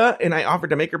pizza, and I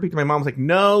offered to make her pizza. My mom was like,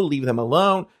 no, leave them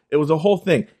alone. It was a whole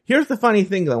thing. Here's the funny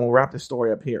thing, though. We'll wrap the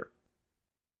story up here.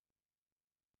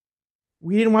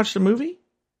 We didn't watch the movie?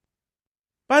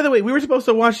 By the way, we were supposed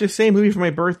to watch the same movie for my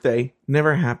birthday.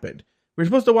 Never happened. We were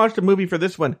supposed to watch the movie for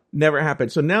this one. Never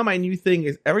happened. So now my new thing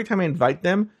is every time I invite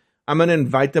them, I'm going to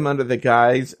invite them under the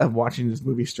guise of watching this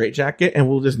movie Straight Jacket, and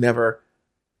we'll just never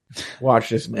watch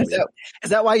this movie.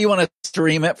 Is that why you want to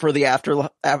stream it for the after?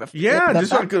 Yeah,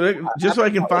 just so I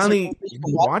can finally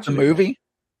watch the movie.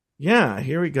 Yeah,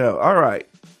 here we go. All right.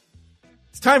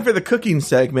 It's time for the cooking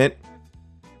segment.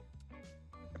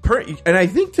 And I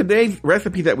think today's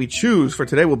recipe that we choose for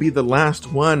today will be the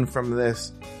last one from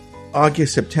this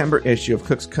August-September issue of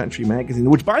Cook's Country Magazine,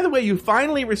 which, by the way, you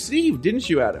finally received, didn't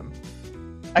you, Adam?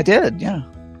 I did, yeah.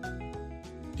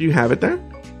 Do you have it there?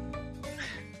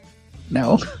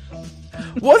 No.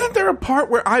 Wasn't there a part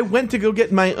where I went to go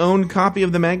get my own copy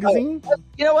of the magazine? Oh,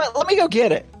 you know what? Let me go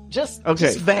get it. Just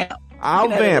vamp. I'll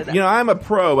vamp. I'm a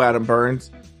pro, Adam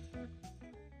Burns.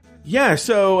 Yeah,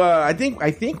 so I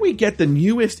think we get the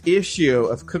newest issue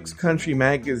of Cook's Country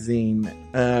Magazine.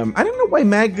 I don't know why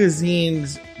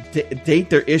magazines date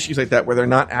their issues like that, where they're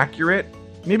not accurate.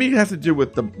 Maybe it has to do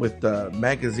with the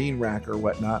magazine rack or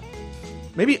whatnot.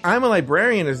 Maybe I'm a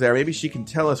Librarian is there. Maybe she can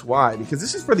tell us why, because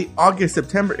this is for the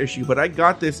August-September issue, but I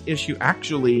got this issue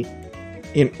actually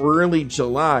in early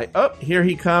July. Oh, here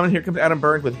he comes. Here comes Adam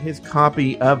Burns with his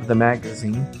copy of the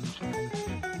magazine.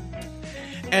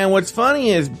 And what's funny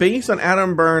is, based on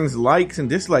Adam Burns' likes and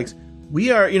dislikes,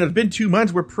 we are, it's been 2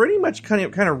 months. We're pretty much kind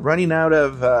of running out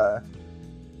of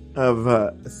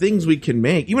things we can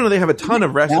make, even though they have a ton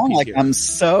of recipes like here. I'm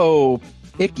so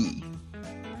picky.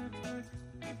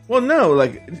 Well, no,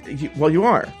 you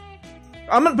are.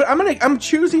 I'm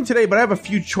choosing today, but I have a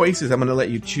few choices. I'm going to let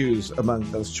you choose among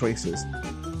those choices.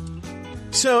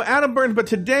 So, Adam Burns, but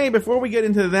today, before we get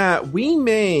into that, we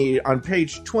made on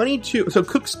page 22, so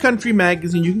Cook's Country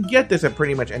Magazine, you can get this at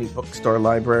pretty much any bookstore,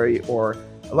 library, or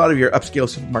a lot of your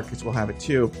upscale supermarkets will have it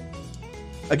too.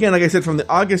 Again, like I said, from the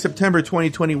August-September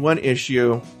 2021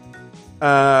 issue,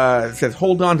 it says,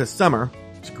 hold on to summer.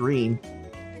 It's green.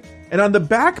 And on the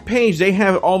back page, they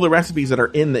have all the recipes that are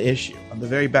in the issue, on the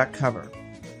very back cover.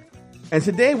 And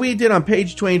today we did, on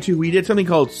page 22, we did something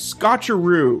called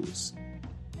Scotcheroos.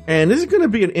 And this is going to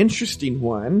be an interesting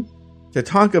one to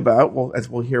talk about, well, as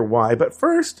we'll hear why. But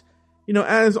first,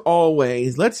 as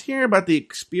always, let's hear about the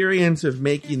experience of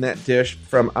making that dish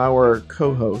from our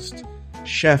co-host,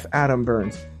 Chef Adam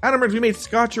Burns. Adam Burns, we made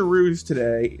Scotcheroos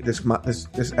today,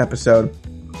 this episode.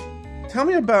 Tell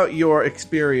me about your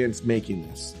experience making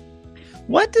this.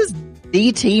 What does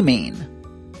DT mean?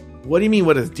 What do you mean,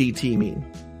 what does DT mean?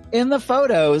 In the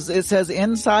photos, it says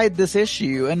inside this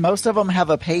issue, and most of them have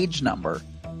a page number.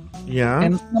 Yeah.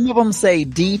 And some of them say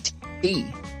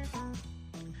DT.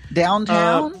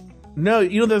 Downtown? No,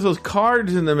 there's those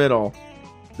cards in the middle.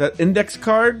 The index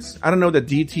cards? I don't know the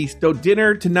DT. So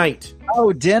dinner tonight.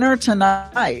 Oh, dinner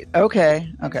tonight. Okay.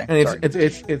 And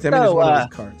it's one of those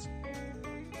cards.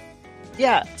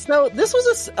 Yeah, so this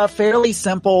was a fairly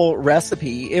simple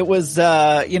recipe. It was,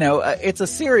 it's a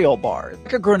cereal bar,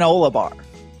 like a granola bar.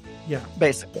 Yeah.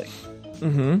 Basically.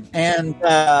 Mm-hmm.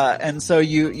 And so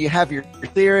you have your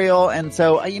cereal, and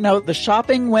so, the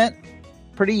shopping went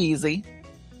pretty easy.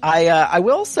 I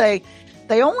will say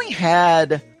they only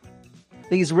had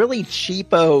these really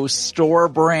cheapo store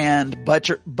brand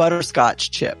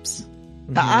butterscotch chips.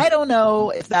 Mm-hmm. Now, I don't know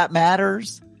if that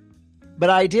matters. But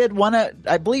I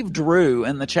believe Drew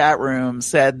in the chat room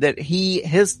said that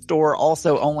his store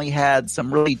also only had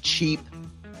some really cheap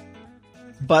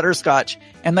butterscotch,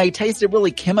 and they tasted really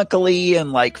chemically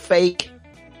and like fake.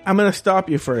 I'm going to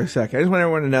stop you for a second. I just want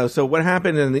everyone to know. So what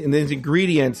happened in these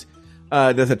ingredients,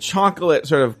 there's a chocolate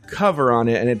sort of cover on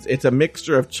it, and it's a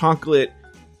mixture of chocolate,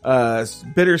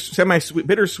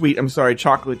 bittersweet,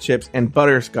 chocolate chips and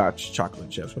butterscotch chocolate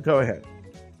chips. But go ahead.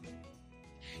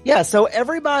 Yeah, so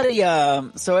everybody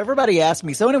asked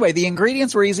me. So anyway, the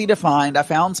ingredients were easy to find. I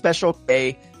found Special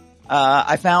K.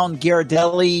 I found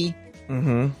Ghirardelli,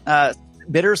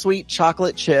 bittersweet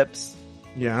chocolate chips.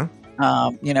 Yeah.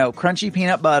 Crunchy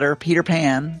peanut butter, Peter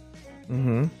Pan.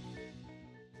 Mm-hmm.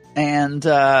 And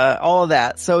all of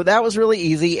that. So that was really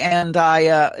easy. And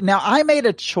I made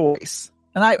a choice.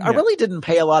 And I really didn't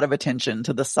pay a lot of attention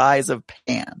to the size of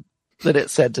pan that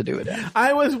it said to do it in.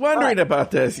 I was wondering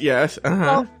about this. Yes.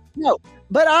 Well, no,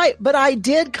 but I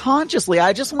did consciously.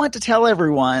 I just want to tell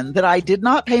everyone that I did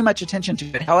not pay much attention to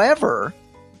it. However,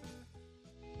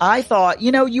 I thought,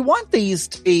 you want these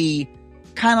to be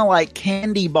kind of like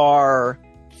candy bar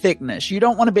thickness. You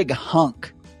don't want a big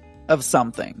hunk of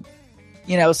something,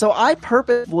 so I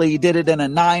purposely did it in a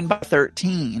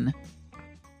 9x13,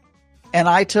 and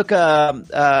I took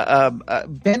a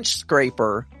bench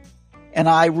scraper. And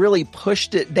I really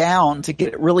pushed it down to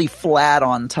get it really flat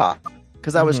on top,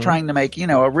 because I was trying to make,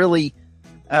 a really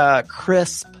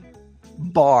crisp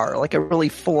bar, like a really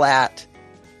flat,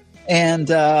 and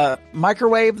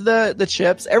microwave the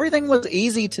chips. Everything was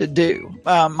easy to do.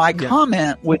 My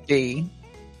comment would be,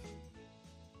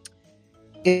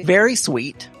 it's very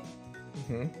sweet,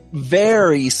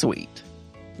 very sweet,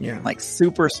 like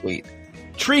super sweet,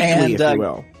 treacly, if you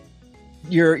will.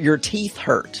 Your teeth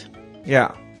hurt.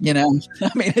 Yeah.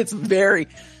 It's very,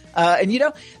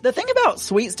 the thing about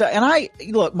sweet stuff, and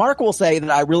Mark will say that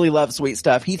I really love sweet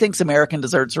stuff. He thinks American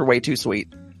desserts are way too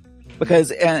sweet, because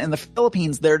in the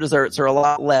Philippines, their desserts are a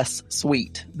lot less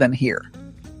sweet than here.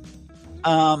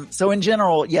 So in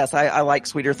general, yes, I like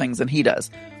sweeter things than he does.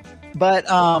 But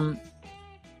I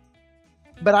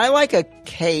like a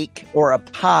cake or a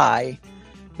pie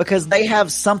because they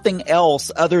have something else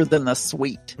other than the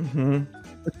sweet. Mm-hmm.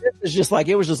 But this is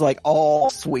it was just like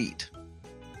all sweet.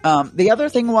 The other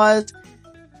thing was,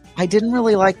 I didn't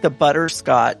really like the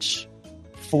butterscotch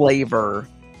flavor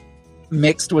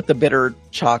mixed with the bitter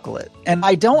chocolate. And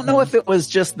I don't know if it was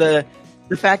just the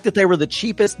fact that they were the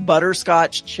cheapest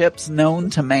butterscotch chips known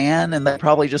to man, and they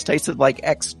probably just tasted like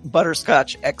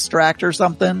butterscotch extract or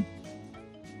something.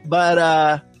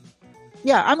 But,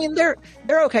 they're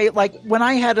okay. Like when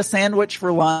I had a sandwich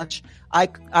for lunch, I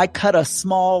cut a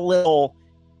small little,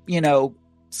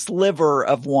 sliver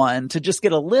of one to just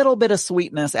get a little bit of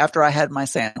sweetness after I had my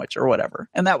sandwich or whatever.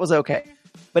 And that was okay.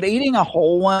 But eating a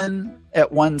whole one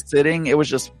at one sitting, it was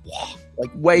just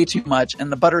like way too much.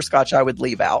 And the butterscotch I would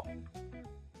leave out.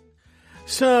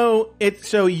 So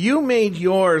you made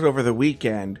yours over the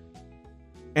weekend,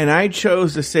 and I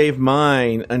chose to save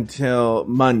mine until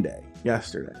Monday,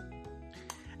 yesterday.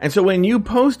 And so when you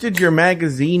posted your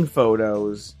magazine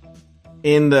photos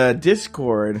in the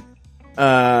Discord,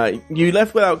 you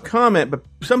left without comment, but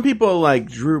some people like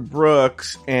Drew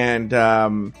Brooks and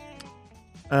who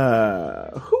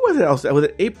was it else? Was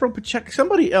it April Pacheco?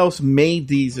 Somebody else made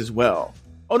these as well.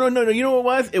 Oh no! You know what it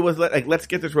was? It was like let's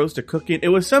get this roast to cooking. It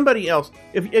was somebody else.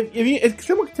 If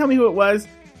someone could tell me who it was,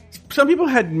 some people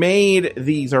had made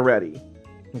these already.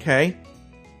 Okay.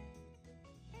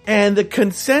 And the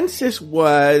consensus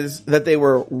was that they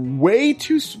were way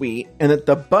too sweet and that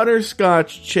the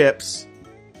butterscotch chips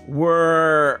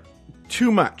were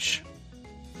too much.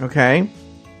 Okay.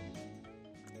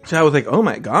 So I was like, oh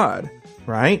my God.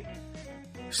 Right.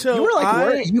 So you were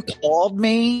like, you called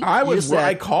me.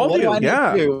 I called you.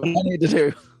 Yeah. What do I need to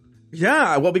do?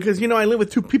 Yeah. Well, because, I live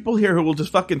with two people here who will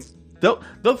just they'll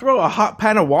throw a hot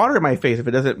pan of water in my face if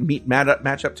it doesn't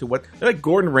match up to what they're like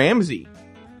Gordon Ramsay,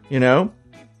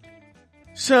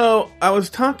 So I was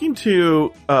talking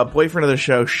to a boyfriend of the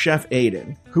show, Chef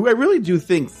Aiden, who I really do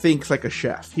think thinks like a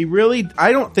chef.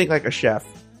 I don't think like a chef.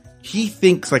 He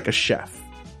thinks like a chef.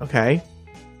 Okay.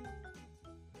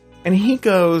 And he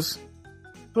goes,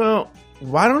 well,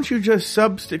 why don't you just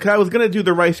substitute? Because I was going to do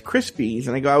the Rice Krispies,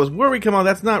 and I was worried, come on,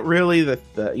 that's not really the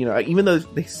even though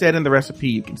they said in the recipe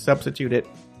you can substitute it.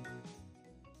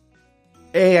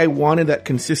 A, I wanted that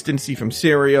consistency from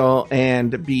cereal,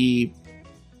 and B,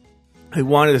 I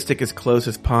wanted to stick as close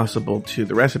as possible to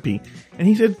the recipe. And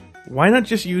he said, why not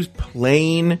just use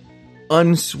plain,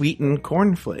 unsweetened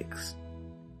cornflakes?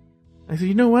 I said,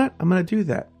 you know what? I'm going to do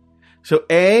that. So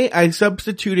A, I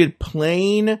substituted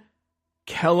plain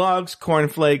Kellogg's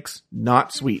cornflakes,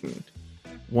 not sweetened.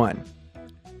 1.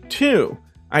 2,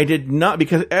 I did not,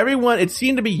 because it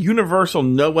seemed to be universal,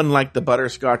 no one liked the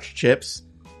butterscotch chips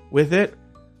with it.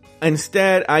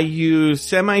 Instead, I used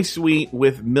semi-sweet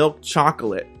with milk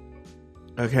chocolate.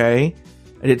 Okay?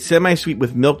 I did semi-sweet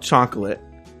with milk chocolate.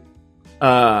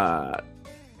 And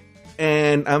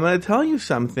I'm going to tell you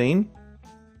something.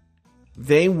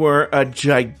 They were a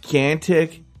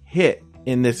gigantic hit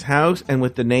in this house and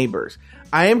with the neighbors.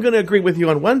 I am going to agree with you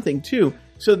on one thing, too.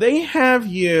 So they have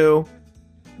you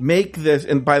make this,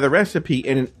 and by the recipe,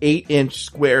 in an 8-inch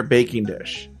square baking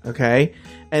dish. Okay?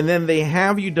 And then they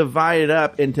have you divide it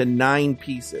up into 9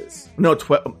 pieces. No,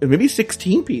 12, maybe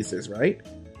 16 pieces, right?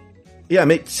 Yeah,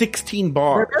 make 16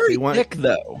 bars. They're very thick,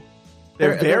 though.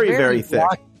 They're very, very thick.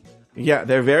 Blocky. Yeah,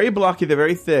 they're very blocky. They're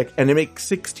very thick, and they make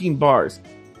 16 bars.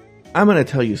 I'm going to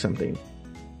tell you something.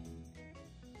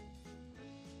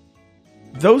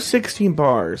 Those 16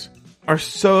 bars are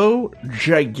so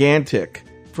gigantic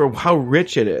for how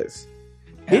rich it is.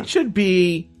 Yeah. It should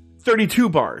be 32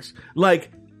 bars.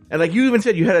 And like you even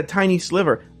said, you had a tiny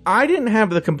sliver. I didn't have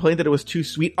the complaint that it was too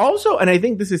sweet. Also, and I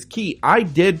think this is key, I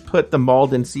did put the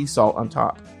Maldon sea salt on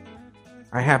top.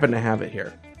 I happen to have it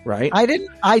here, right?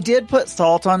 I did put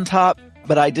salt on top,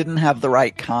 but I didn't have the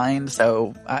right kind,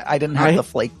 so I didn't have the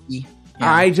flaky.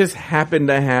 Yeah. I just happen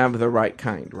to have the right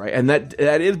kind, right? And that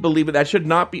is, believe it, that should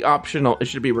not be optional. It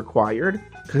should be required,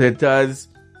 because it does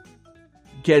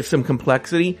get some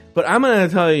complexity. But I'm going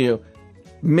to tell you,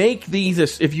 make these,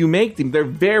 if you make them, they're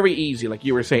very easy, like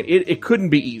you were saying. It couldn't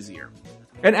be easier.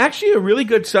 And actually a really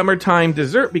good summertime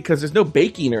dessert, because there's no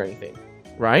baking or anything,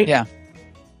 right? Yeah.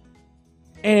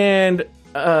 And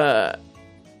I'm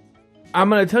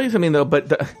going to tell you something, though,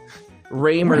 but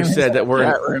Raymer said that we're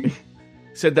in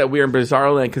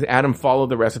Bizarro Land because Adam followed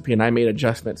the recipe and I made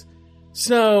adjustments.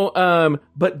 So,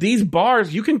 but these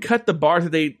bars, you can cut the bars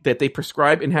that they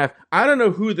prescribe in half. I don't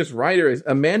know who this writer is,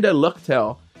 Amanda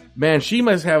Luchtel. Man, she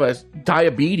must have a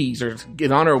diabetes or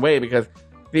get on her way, because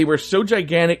they were so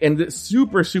gigantic and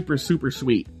super, super, super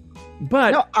sweet.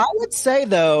 But no, I would say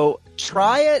though,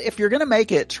 try it if you're going to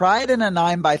make it. Try it in a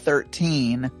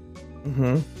 9x13,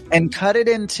 and cut it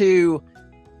into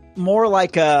more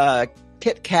like a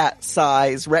Kit Kat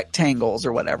size rectangles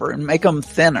or whatever, and make them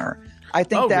thinner. I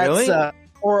think that's really?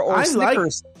 or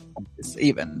Snickers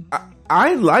even.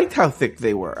 I liked how thick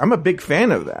they were. I'm a big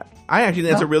fan of that. I actually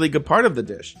think that's a really good part of the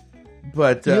dish.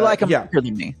 But you like them thicker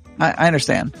than me. I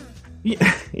understand.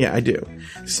 Yeah, I do.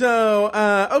 So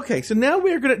okay, so now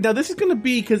this is gonna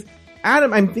be, because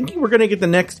Adam, I'm thinking we're gonna get the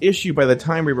next issue by the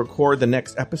time we record the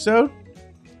next episode.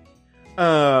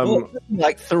 Well, it took me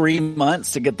like 3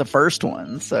 months to get the first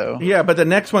one. So yeah, but the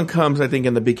next one comes, I think,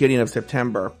 in the beginning of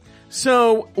September.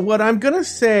 So what I'm gonna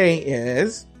say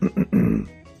is,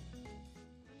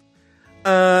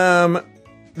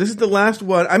 this is the last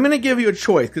one. I'm gonna give you a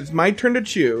choice because it's my turn to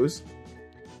choose.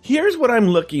 Here's what I'm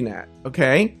looking at.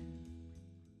 Okay,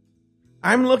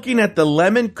 I'm looking at the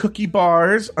lemon cookie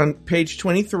bars on page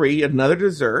 23, another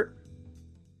dessert.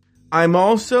 I'm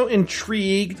also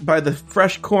intrigued by the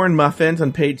fresh corn muffins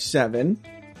on page 7.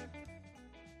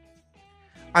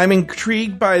 I'm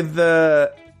intrigued by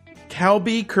the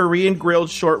Kalbi Korean grilled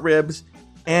short ribs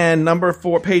and number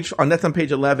 4 that's on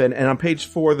page 11, and on page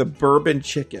 4 the bourbon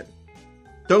chicken.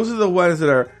 Those are the ones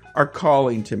that are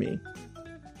calling to me.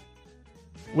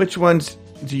 Which ones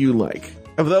do you like?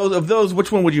 Of those, which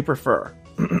one would you prefer?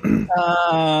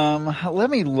 Let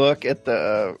me look at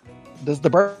does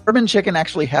the bourbon chicken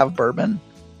actually have bourbon?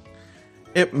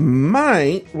 It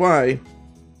might. Why?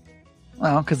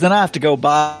 Well, because then I have to go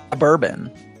buy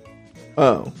bourbon.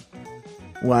 Oh.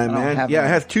 Why, man? Yeah, it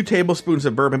has 2 tablespoons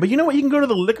of bourbon. But you know what? You can go to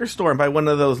the liquor store and buy one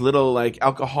of those little, like,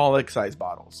 alcoholic size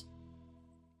bottles.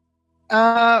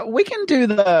 We can do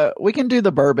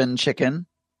the bourbon chicken.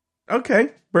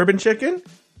 Okay. Bourbon chicken?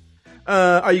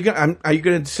 Are you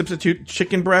gonna substitute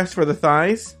chicken breast for the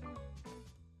thighs?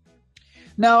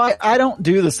 No, I don't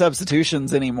do the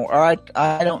substitutions anymore.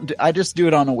 I don't. I just do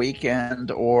it on a weekend,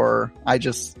 or I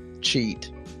just cheat.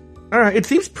 All right, it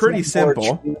seems pretty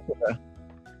simple.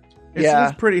 It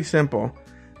seems pretty simple,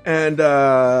 and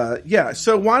yeah.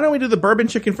 So why don't we do the bourbon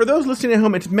chicken for those listening at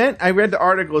home? It's meant. I read the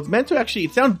article. It's meant to actually.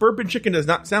 It sounds bourbon chicken does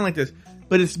not sound like this,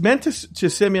 but it's meant to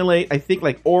simulate. I think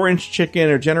like orange chicken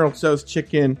or General Tso's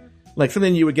chicken, like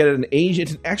something you would get at an Asian.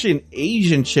 It's actually an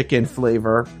Asian chicken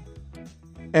flavor.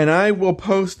 And I will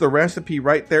post the recipe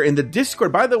right there in the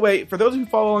Discord. By the way, for those who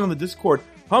follow along on the Discord,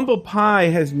 Humble Pie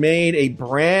has made a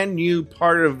brand new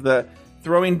part of the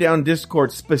Throwing Down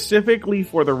Discord specifically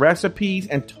for the recipes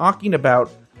and talking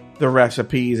about the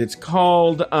recipes. It's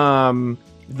called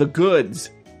The Goods.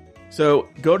 So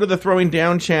go to the Throwing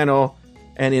Down channel,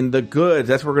 and in The Goods,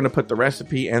 that's where we're going to put the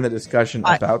recipe and the discussion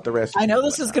about the recipe. I know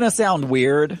this is going to sound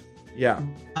weird. Yeah.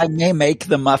 I may make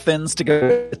the muffins to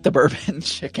go with the bourbon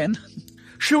chicken.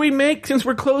 Should we make, since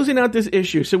we're closing out this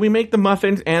issue, should we make the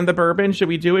muffins and the bourbon? Should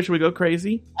we do it? Should we go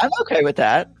crazy? I'm okay with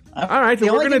that. All right,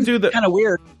 so we're going to do the... kind of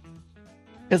weird,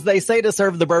 because they say to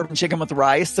serve the bourbon chicken with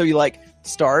rice, so you like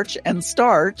starch and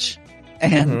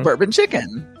bourbon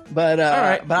chicken. But all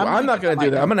right, but I'm not going to do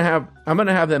that. I'm going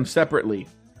to have them separately.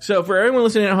 So for everyone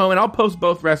listening at home, and I'll post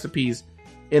both recipes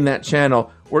in that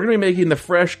channel, we're going to be making the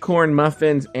fresh corn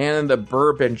muffins and the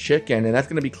bourbon chicken, and that's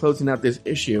going to be closing out this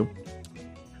issue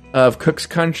of Cook's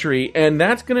Country, and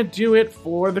that's going to do it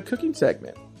for the cooking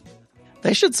segment.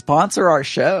 They should sponsor our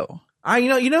show.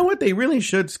 You know what? They really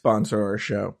should sponsor our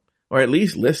show, or at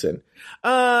least listen.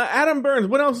 Adam Burns,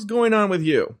 what else is going on with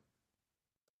you?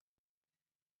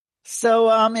 So,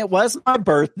 it was my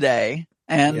birthday,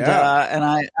 and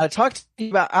I talked to you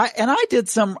about,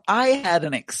 I had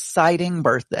an exciting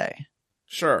birthday.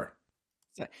 Sure.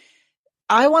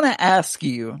 I want to ask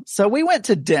you, so we went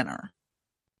to dinner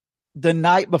the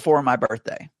night before my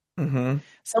birthday. Mm-hmm.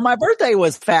 So my birthday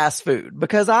was fast food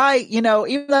because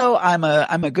even though I'm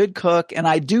a good cook and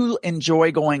I do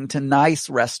enjoy going to nice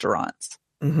restaurants,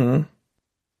 mm-hmm.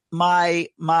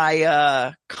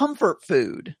 my comfort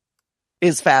food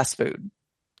is fast food.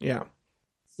 Yeah.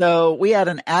 So we had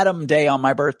an Adam day on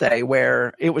my birthday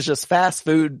where it was just fast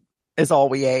food is all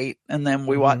we ate. And then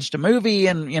we watched a movie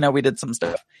and, we did some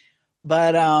stuff.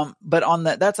 But on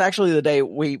that's actually the day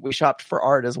we shopped for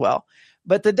art as well.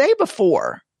 But the day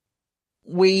before,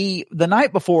 the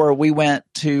night before, we went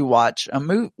to watch a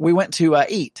movie. We went to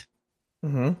eat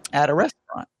at a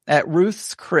restaurant at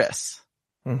Ruth's Chris.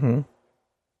 Mm-hmm.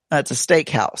 It's a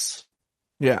steakhouse.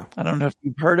 Yeah. I don't know if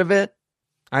you've heard of it.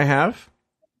 I have.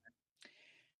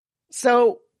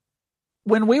 So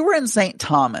when we were in St.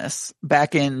 Thomas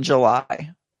back in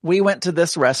July, we went to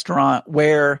this restaurant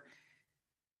where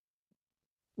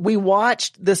we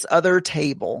watched this other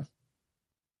table,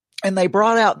 and they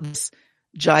brought out this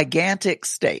gigantic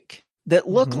steak that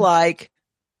looked like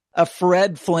a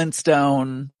Fred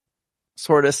Flintstone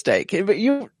sort of steak.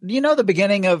 You know the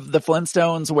beginning of the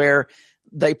Flintstones where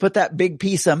they put that big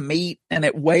piece of meat and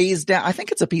it weighs down. I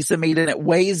think it's a piece of meat and it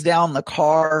weighs down the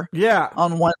car. Yeah.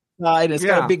 On one side, it's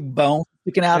got a big bone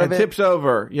sticking out of it. It tips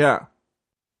over. Yeah.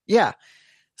 Yeah.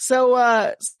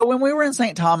 So when we were in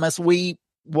St. Thomas, we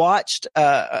watched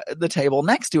the table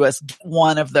next to us get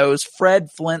one of those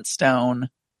Fred Flintstone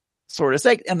sort of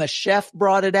steak, and the chef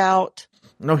brought it out.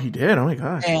 No, he did. Oh my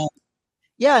gosh.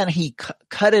 And he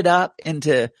cut it up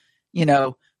into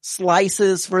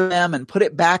slices for them and put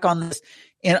it back on this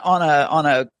on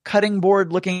a cutting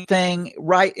board looking thing.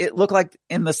 Right. It looked like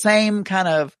in the same kind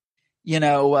of,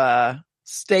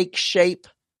 steak shape.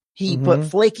 He put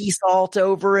flaky salt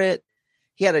over it.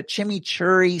 He had a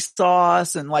chimichurri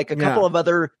sauce and like a couple of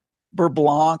other beurre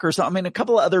blanc or something. I mean, a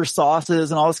couple of other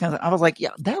sauces and all this kind of stuff. I was like,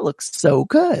 yeah, that looks so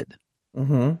good.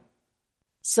 Mm-hmm.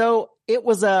 So it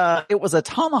was a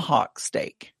tomahawk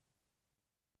steak.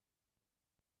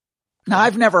 Now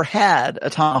I've never had a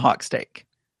tomahawk steak.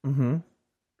 Mm-hmm.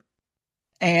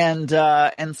 And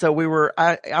so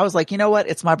I was like, you know what?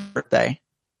 It's my birthday.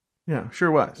 Yeah, sure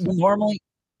was.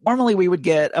 Normally we would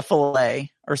get a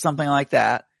filet or something like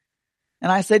that.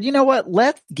 And I said, you know what?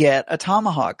 Let's get a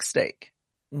tomahawk steak.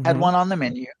 Had one on the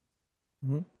menu.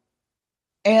 Mm-hmm.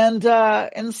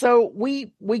 And so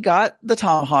we got the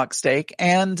tomahawk steak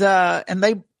and I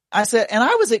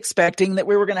was expecting that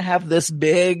we were going to have this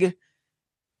big,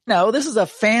 no, this is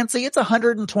it's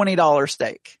 $120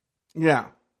 steak. Yeah.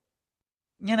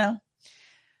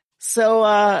 So,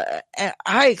 I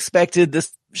expected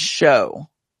this show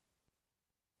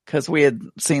because we had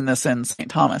seen this in St.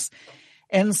 Thomas.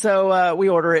 And so, we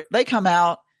order it. They come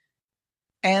out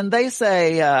and they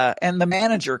say, and the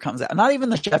manager comes out, not even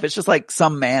the chef. It's just like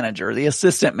some manager, the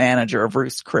assistant manager of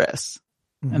Ruth's Chris.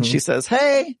 Mm-hmm. And she says,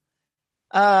 hey,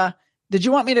 did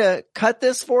you want me to cut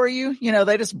this for you?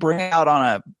 They just bring it out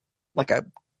on a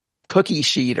cookie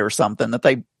sheet or something that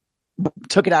they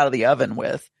took it out of the oven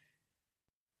with,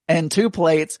 and 2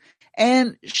 plates.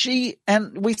 And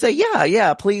we say,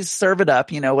 yeah, please serve it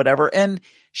up, whatever. And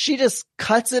she just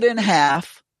cuts it in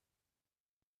half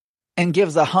and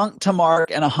gives a hunk to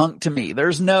Mark and a hunk to me.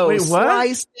 There's no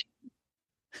slice.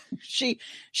 She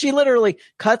literally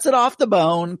cuts it off the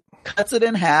bone, cuts it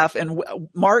in half, and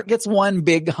Mark gets one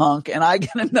big hunk and I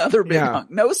get another big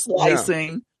hunk. No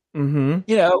slicing. Yeah.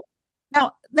 Mm-hmm.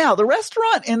 Now the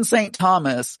restaurant in St.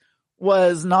 Thomas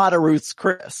was not a Ruth's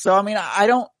Chris. So, I mean,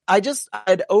 I'd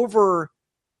over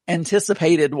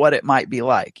anticipated what it might be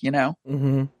like,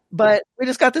 Mm-hmm. But we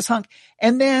just got this hunk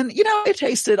and then, it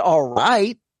tasted all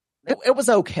right. It was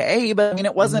okay, but I mean,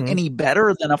 it wasn't any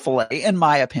better than a filet in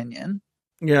my opinion.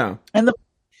 Yeah. And the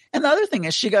other thing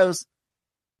is she goes,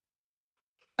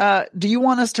 do you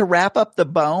want us to wrap up the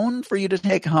bone for you to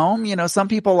take home? Some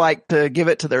people like to give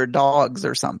it to their dogs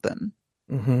or something.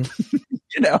 Mm-hmm.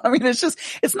 I mean,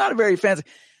 it's not a very fancy.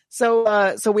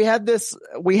 So we had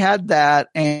that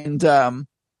and,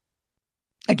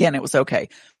 again, it was okay,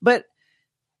 but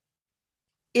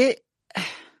and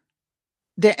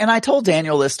I told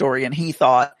Daniel this story and he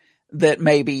thought that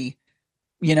maybe,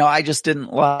 I just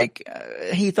didn't like,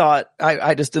 he thought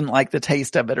I just didn't like the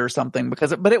taste of it or something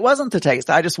but it wasn't the taste.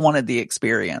 I just wanted the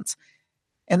experience.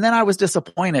 And then I was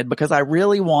disappointed because I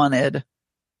really wanted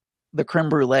the creme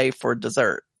brulee for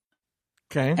dessert.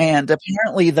 Okay. And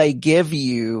apparently they give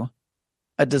you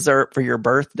a dessert for your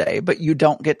birthday, but you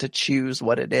don't get to choose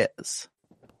what it is.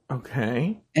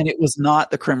 Okay. And it was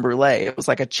not the creme brulee. It was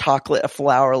like a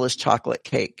flourless chocolate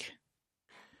cake.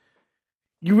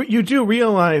 You do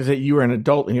realize that you are an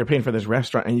adult and you're paying for this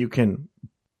restaurant and you can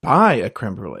buy a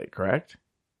creme brulee, correct?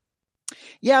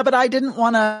 Yeah, but I didn't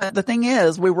want to, the thing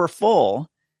is we were full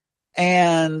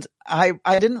and I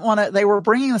didn't want to, they were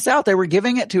bringing this out. They were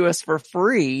giving it to us for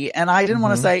free. And I didn't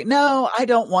want to say, no, I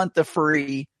don't want the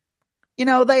free.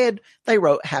 They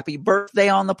wrote happy birthday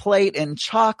on the plate in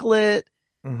chocolate,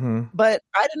 but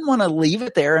I didn't want to leave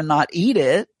it there and not eat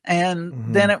it.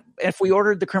 And then if we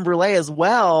ordered the creme brulee as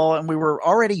well, and we were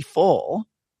already full,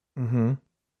 I mean,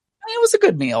 it was a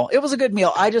good meal. It was a good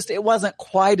meal. It wasn't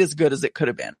quite as good as it could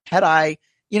have been.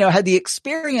 Had the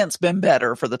experience been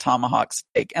better for the tomahawk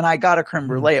steak and I got a creme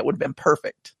brulee, it would have been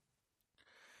perfect.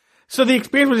 So the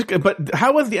experience was good, but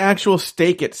how was the actual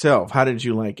steak itself? How did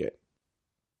you like it?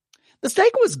 The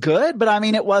steak was good, but I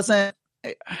mean, it wasn't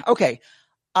okay.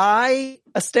 A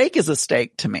steak is a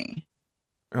steak to me.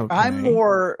 Okay.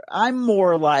 I'm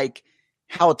more like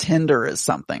how tender is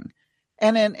something.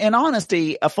 And in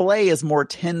honesty, a filet is more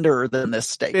tender than this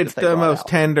steak. It's the most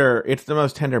tender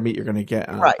meat you're going to get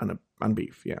on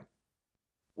beef. Yeah.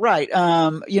 Right.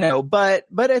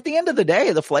 But at the end of the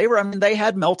day, the flavor, I mean, they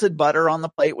had melted butter on the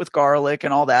plate with garlic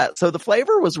and all that. So the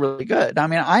flavor was really good. I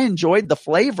mean, I enjoyed the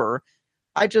flavor.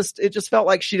 It just felt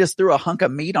like she just threw a hunk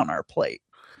of meat on our plate.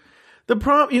 The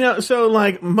problem, so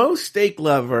like most steak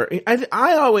lover,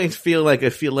 I always feel like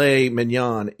a filet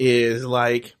mignon is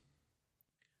like,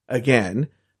 again,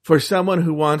 for someone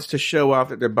who wants to show off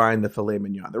that they're buying the filet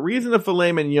mignon. The reason the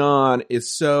filet mignon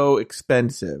is so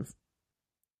expensive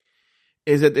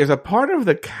is that there's a part of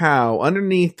the cow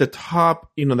underneath the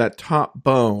top, that top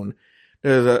bone.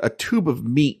 There's a tube of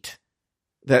meat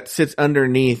that sits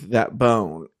underneath that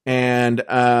bone, and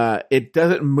it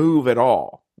doesn't move at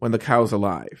all when the cow's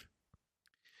alive.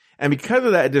 And because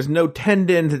of that, there's no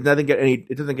tendons. It doesn't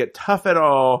get tough at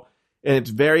all, and it's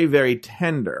very, very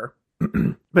tender.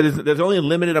 But there's only a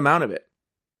limited amount of it.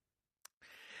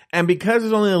 And because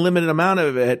there's only a limited amount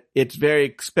of it, it's very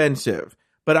expensive.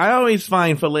 But I always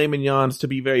find filet mignons to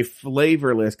be very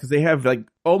flavorless because they have like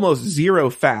almost zero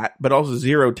fat, but also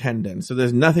zero tendon. So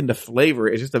there's nothing to flavor.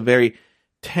 It's just a very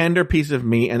tender piece of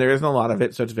meat, and there isn't a lot of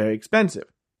it, so it's very expensive.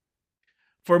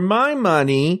 For my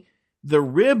money, the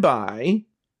ribeye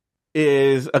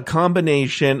is a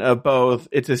combination of both.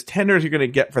 It's as tender as you're going to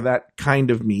get for that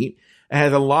kind of meat. It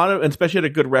has a lot of, especially at a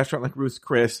good restaurant like Ruth's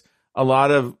Chris, a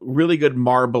lot of really good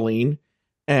marbling,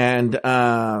 and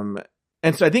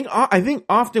so I think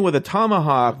often with a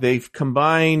tomahawk they've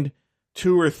combined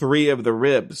 2 or 3 of the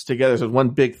ribs together, so one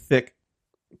big thick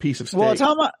piece of steak. Well,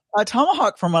 a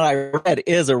tomahawk, from what I read,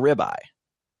 is a ribeye.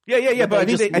 Yeah. But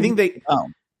I think they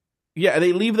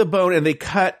leave the bone and they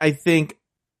cut. I think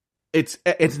it's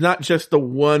not just the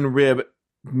one rib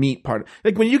meat part.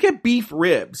 Like when you get beef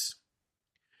ribs.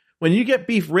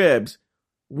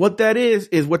 What that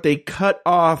is what they cut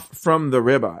off from the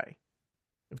ribeye,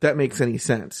 if that makes any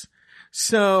sense.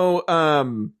 So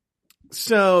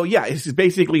yeah, it's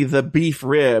basically the beef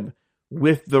rib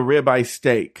with the ribeye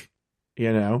steak,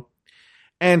 you know?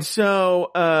 And so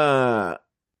what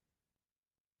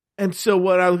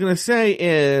I was going to say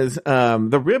is,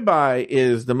 the ribeye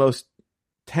is the most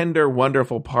tender,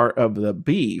 wonderful part of the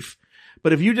beef.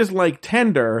 But if you just like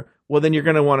tender, well, then you're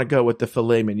going to want to go with the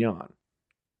filet mignon.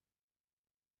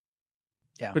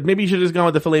 Yeah. But maybe you should have just gone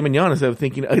with the filet mignon instead of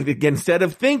thinking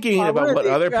about what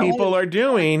other people are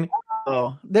doing.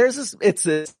 Oh, it's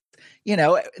this, you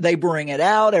know, they bring it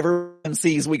out. Everyone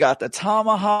sees we got the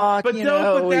tomahawk. But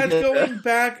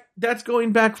that's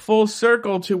going back full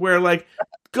circle to where, like,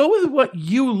 go with what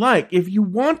you like. If you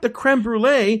want the creme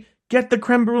brulee, get the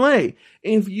creme brulee.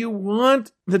 If you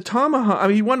want the tomahawk,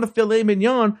 you want the filet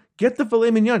mignon, get the filet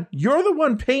mignon. You're the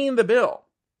one paying the bill.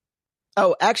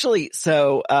 Oh, actually,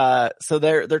 so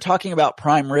they're talking about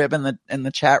prime rib in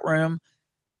the chat room.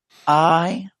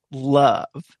 I love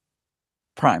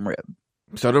prime rib.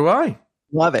 So do I.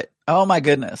 Love it. Oh my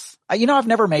goodness. I've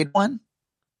never made one.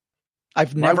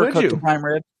 I've never cooked a prime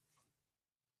rib.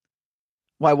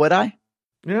 Why would I?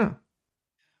 Yeah.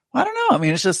 I don't know. I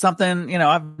mean, it's just something,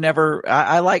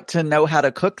 I like to know how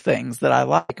to cook things that I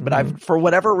like, but for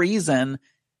whatever reason,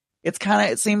 it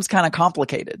seems kind of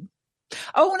complicated.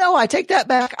 Oh no, I take that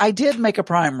back. I did make a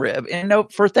prime rib, and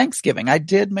for Thanksgiving, I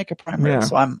did make a prime rib.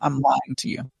 So I'm lying to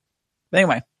you. But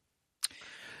anyway,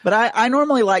 but I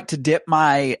normally like to dip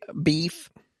my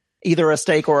beef, either a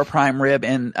steak or a prime rib,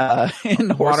 in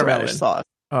horseradish sauce.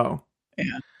 Oh,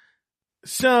 yeah.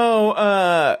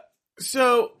 So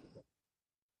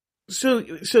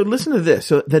listen to this.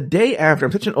 So the day after,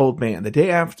 I'm such an old man. The day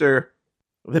after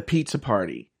the pizza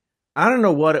party, I don't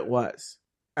know what it was.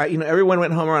 Everyone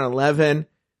went home around 11.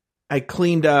 I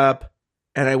cleaned up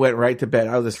and I went right to bed.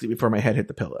 I was asleep before my head hit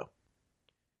the pillow.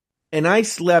 And I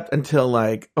slept until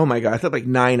I slept like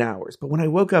 9 hours. But when I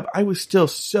woke up, I was still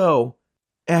so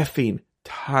effing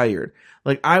tired.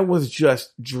 Like, I was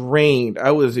just drained.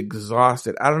 I was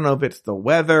exhausted. I don't know if it's the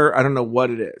weather. I don't know what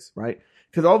it is, right?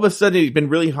 Because all of a sudden it's been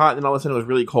really hot and then all of a sudden it was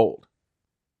really cold.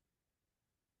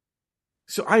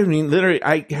 So literally,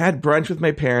 I had brunch with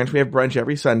my parents. We have brunch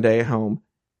every Sunday at home.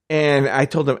 And I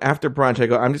told them after brunch,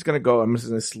 I'm just going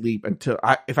to sleep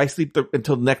if I sleep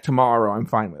until next tomorrow, I'm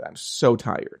fine with that. I'm so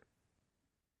tired.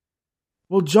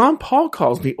 Well, John Paul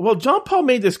calls me. Well, John Paul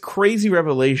made this crazy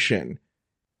revelation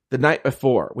the night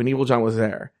before when Evil John was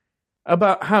there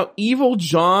about how Evil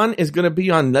John is going to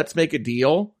be on Let's Make a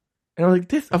Deal. And I'm like,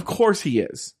 this, of course he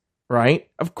is, right?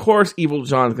 Of course Evil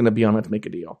John is going to be on Let's Make a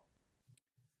Deal.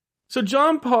 So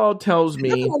John Paul tells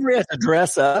me, we have to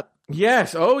dress up.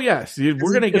 Yes. Oh, yes. We're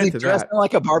going to get to that.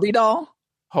 Like a Barbie doll?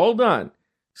 Hold on.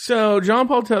 So John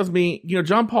Paul tells me,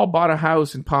 John Paul bought a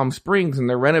house in Palm Springs and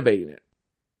they're renovating it.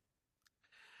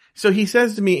 So he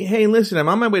says to me, hey, listen, I'm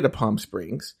on my way to Palm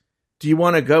Springs. Do you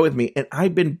want to go with me? And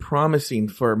I've been promising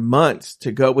for months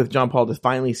to go with John Paul to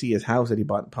finally see his house that he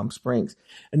bought in Palm Springs.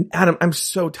 And Adam, I'm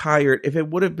so tired. If it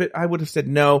would have been, I would have said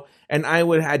no. And I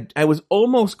was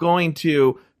almost going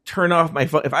to turn off my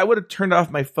phone. If I would have turned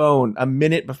off my phone a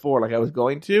minute before, like I was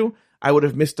going to, I would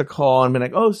have missed a call and been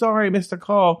like, oh, sorry, I missed a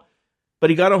call. But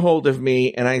he got a hold of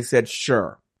me and I said,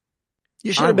 sure.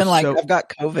 You should have been like, I've got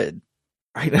COVID.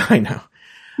 I know.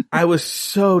 I was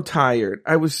so tired.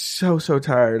 I was so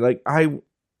tired. Like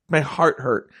my heart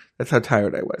hurt. That's how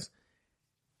tired I was.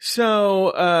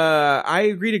 So I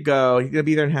agree to go. He's going to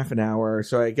be there in half an hour.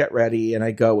 So I get ready and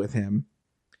I go with him.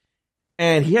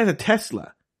 And he has a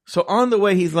Tesla. So on the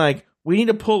way, he's like, we need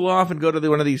to pull off and go to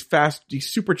one of these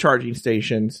these supercharging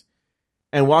stations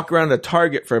and walk around the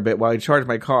Target for a bit while I charge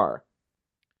my car.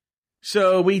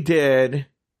 So we did,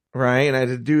 right? And I had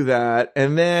to do that.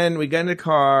 And then we get in the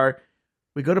car.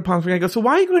 We go to Palm Springs. I go, so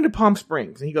why are you going to Palm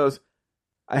Springs? And he goes,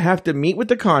 I have to meet with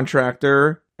the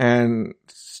contractor and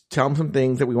tell him some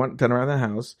things that we want done around the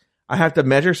house. I have to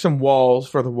measure some walls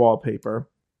for the wallpaper.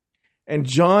 And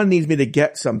John needs me to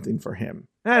get something for him.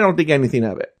 And I don't think anything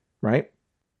of it, right?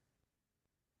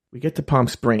 We get to Palm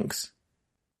Springs.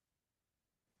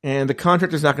 And the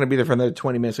contractor's not going to be there for another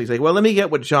 20 minutes. So he's like, well, let me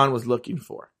get what John was looking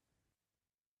for.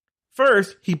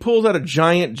 First, he pulls out a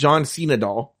giant John Cena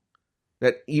doll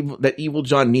that evil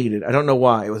John needed. I don't know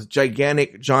why. It was a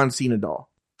gigantic John Cena doll.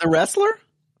 The wrestler?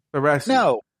 The wrestler.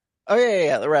 No. Oh,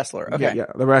 yeah, the wrestler. Okay.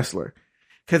 Yeah, the wrestler.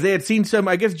 Because they had seen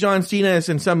I guess John Cena is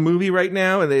in some movie right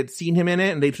now, and they had seen him in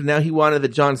it, and so now he wanted the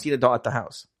John Cena doll at the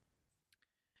house.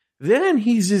 Then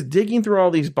he's just digging through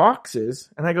all these boxes,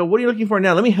 and I go, what are you looking for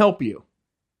now? Let me help you.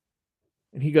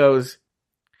 And he goes,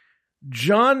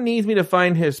 John needs me to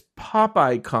find his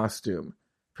Popeye costume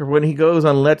for when he goes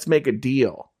on Let's Make a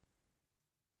Deal.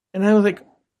 And I was like,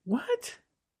 what?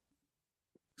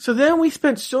 So then we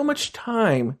spent so much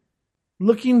time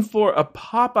looking for a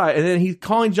Popeye, and then he's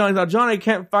calling John. He's like, John, I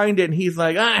can't find it. And he's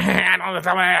like,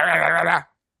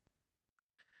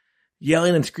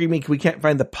 yelling and screaming, we can't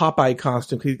find the Popeye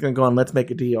costume because he's going to go on Let's Make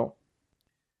a Deal.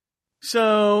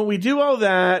 So we do all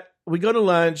that. We go to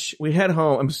lunch. We head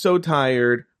home. I'm so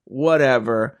tired.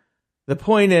 Whatever. The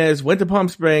point is, went to Palm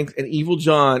Springs, and Evil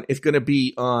John is going to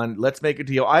be on Let's Make a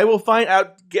Deal. I will find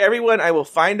out, everyone, I will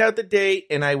find out the date,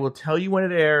 and I will tell you when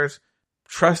it airs.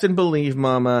 Trust and believe,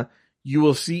 Mama. You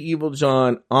will see Evil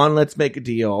John on Let's Make a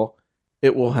Deal.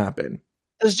 It will happen.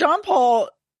 Does John Paul,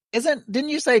 didn't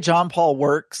you say John Paul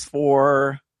works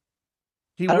for...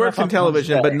 He works in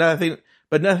television, but nothing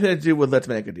to do with Let's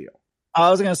Make a Deal. I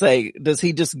was going to say, does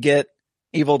he just get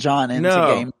Evil John into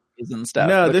games and stuff?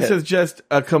 No, this is just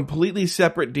a completely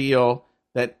separate deal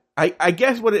that I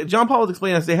guess what John Paul was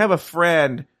explaining is they have a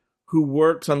friend who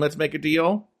works on Let's Make a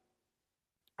Deal.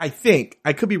 I think.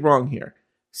 I could be wrong here.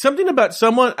 Something about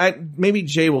someone, maybe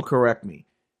Jay will correct me.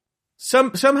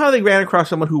 Somehow they ran across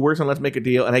someone who works on Let's Make a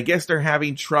Deal, and I guess they're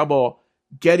having trouble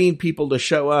getting people to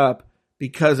show up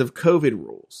because of COVID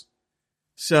rules.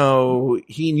 So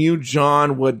he knew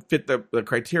John would fit the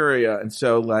criteria, and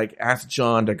so asked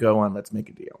John to go on Let's Make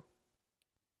a Deal.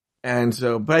 And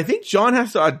so, but I think John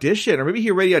has to audition, or maybe he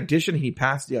already auditioned, he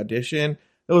passed the audition.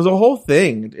 It was a whole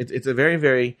thing. It's a very,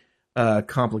 very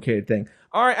complicated thing.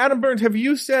 All right, Adam Burns, have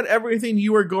you said everything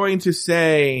you were going to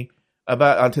say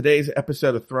about on today's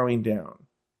episode of Throwing Down?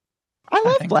 I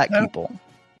love black people.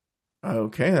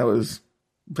 Okay, that was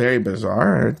very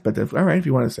bizarre, but all right, if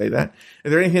you want to say that.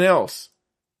 Is there anything else?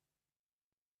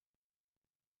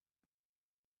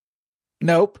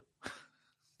 Nope.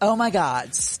 Oh my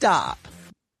God, stop.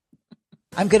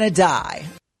 I'm gonna die.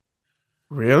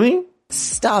 Really?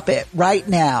 Stop it right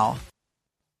now.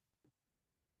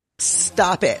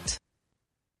 Stop it.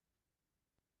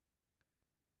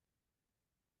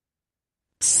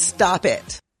 Stop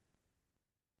it.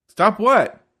 Stop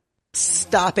what?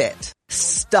 Stop it.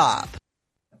 Stop.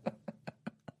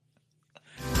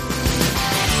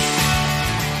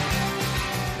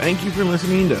 Thank you for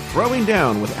listening to Throwing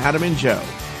Down with Adam and Joe.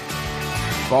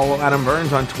 Follow Adam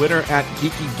Burns on Twitter at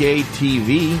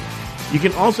GeekyGayTV. You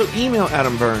can also email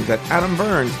Adam Burns at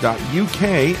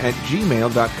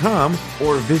adamburns.uk@gmail.com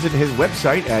or visit his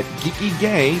website at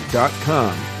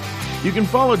geekygay.com. You can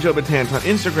follow Joe Betance on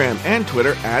Instagram and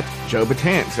Twitter at Joe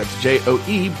Betance. That's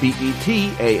JoeBetance.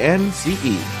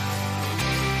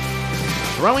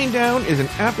 Throwing Down is an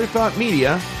Afterthought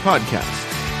Media podcast.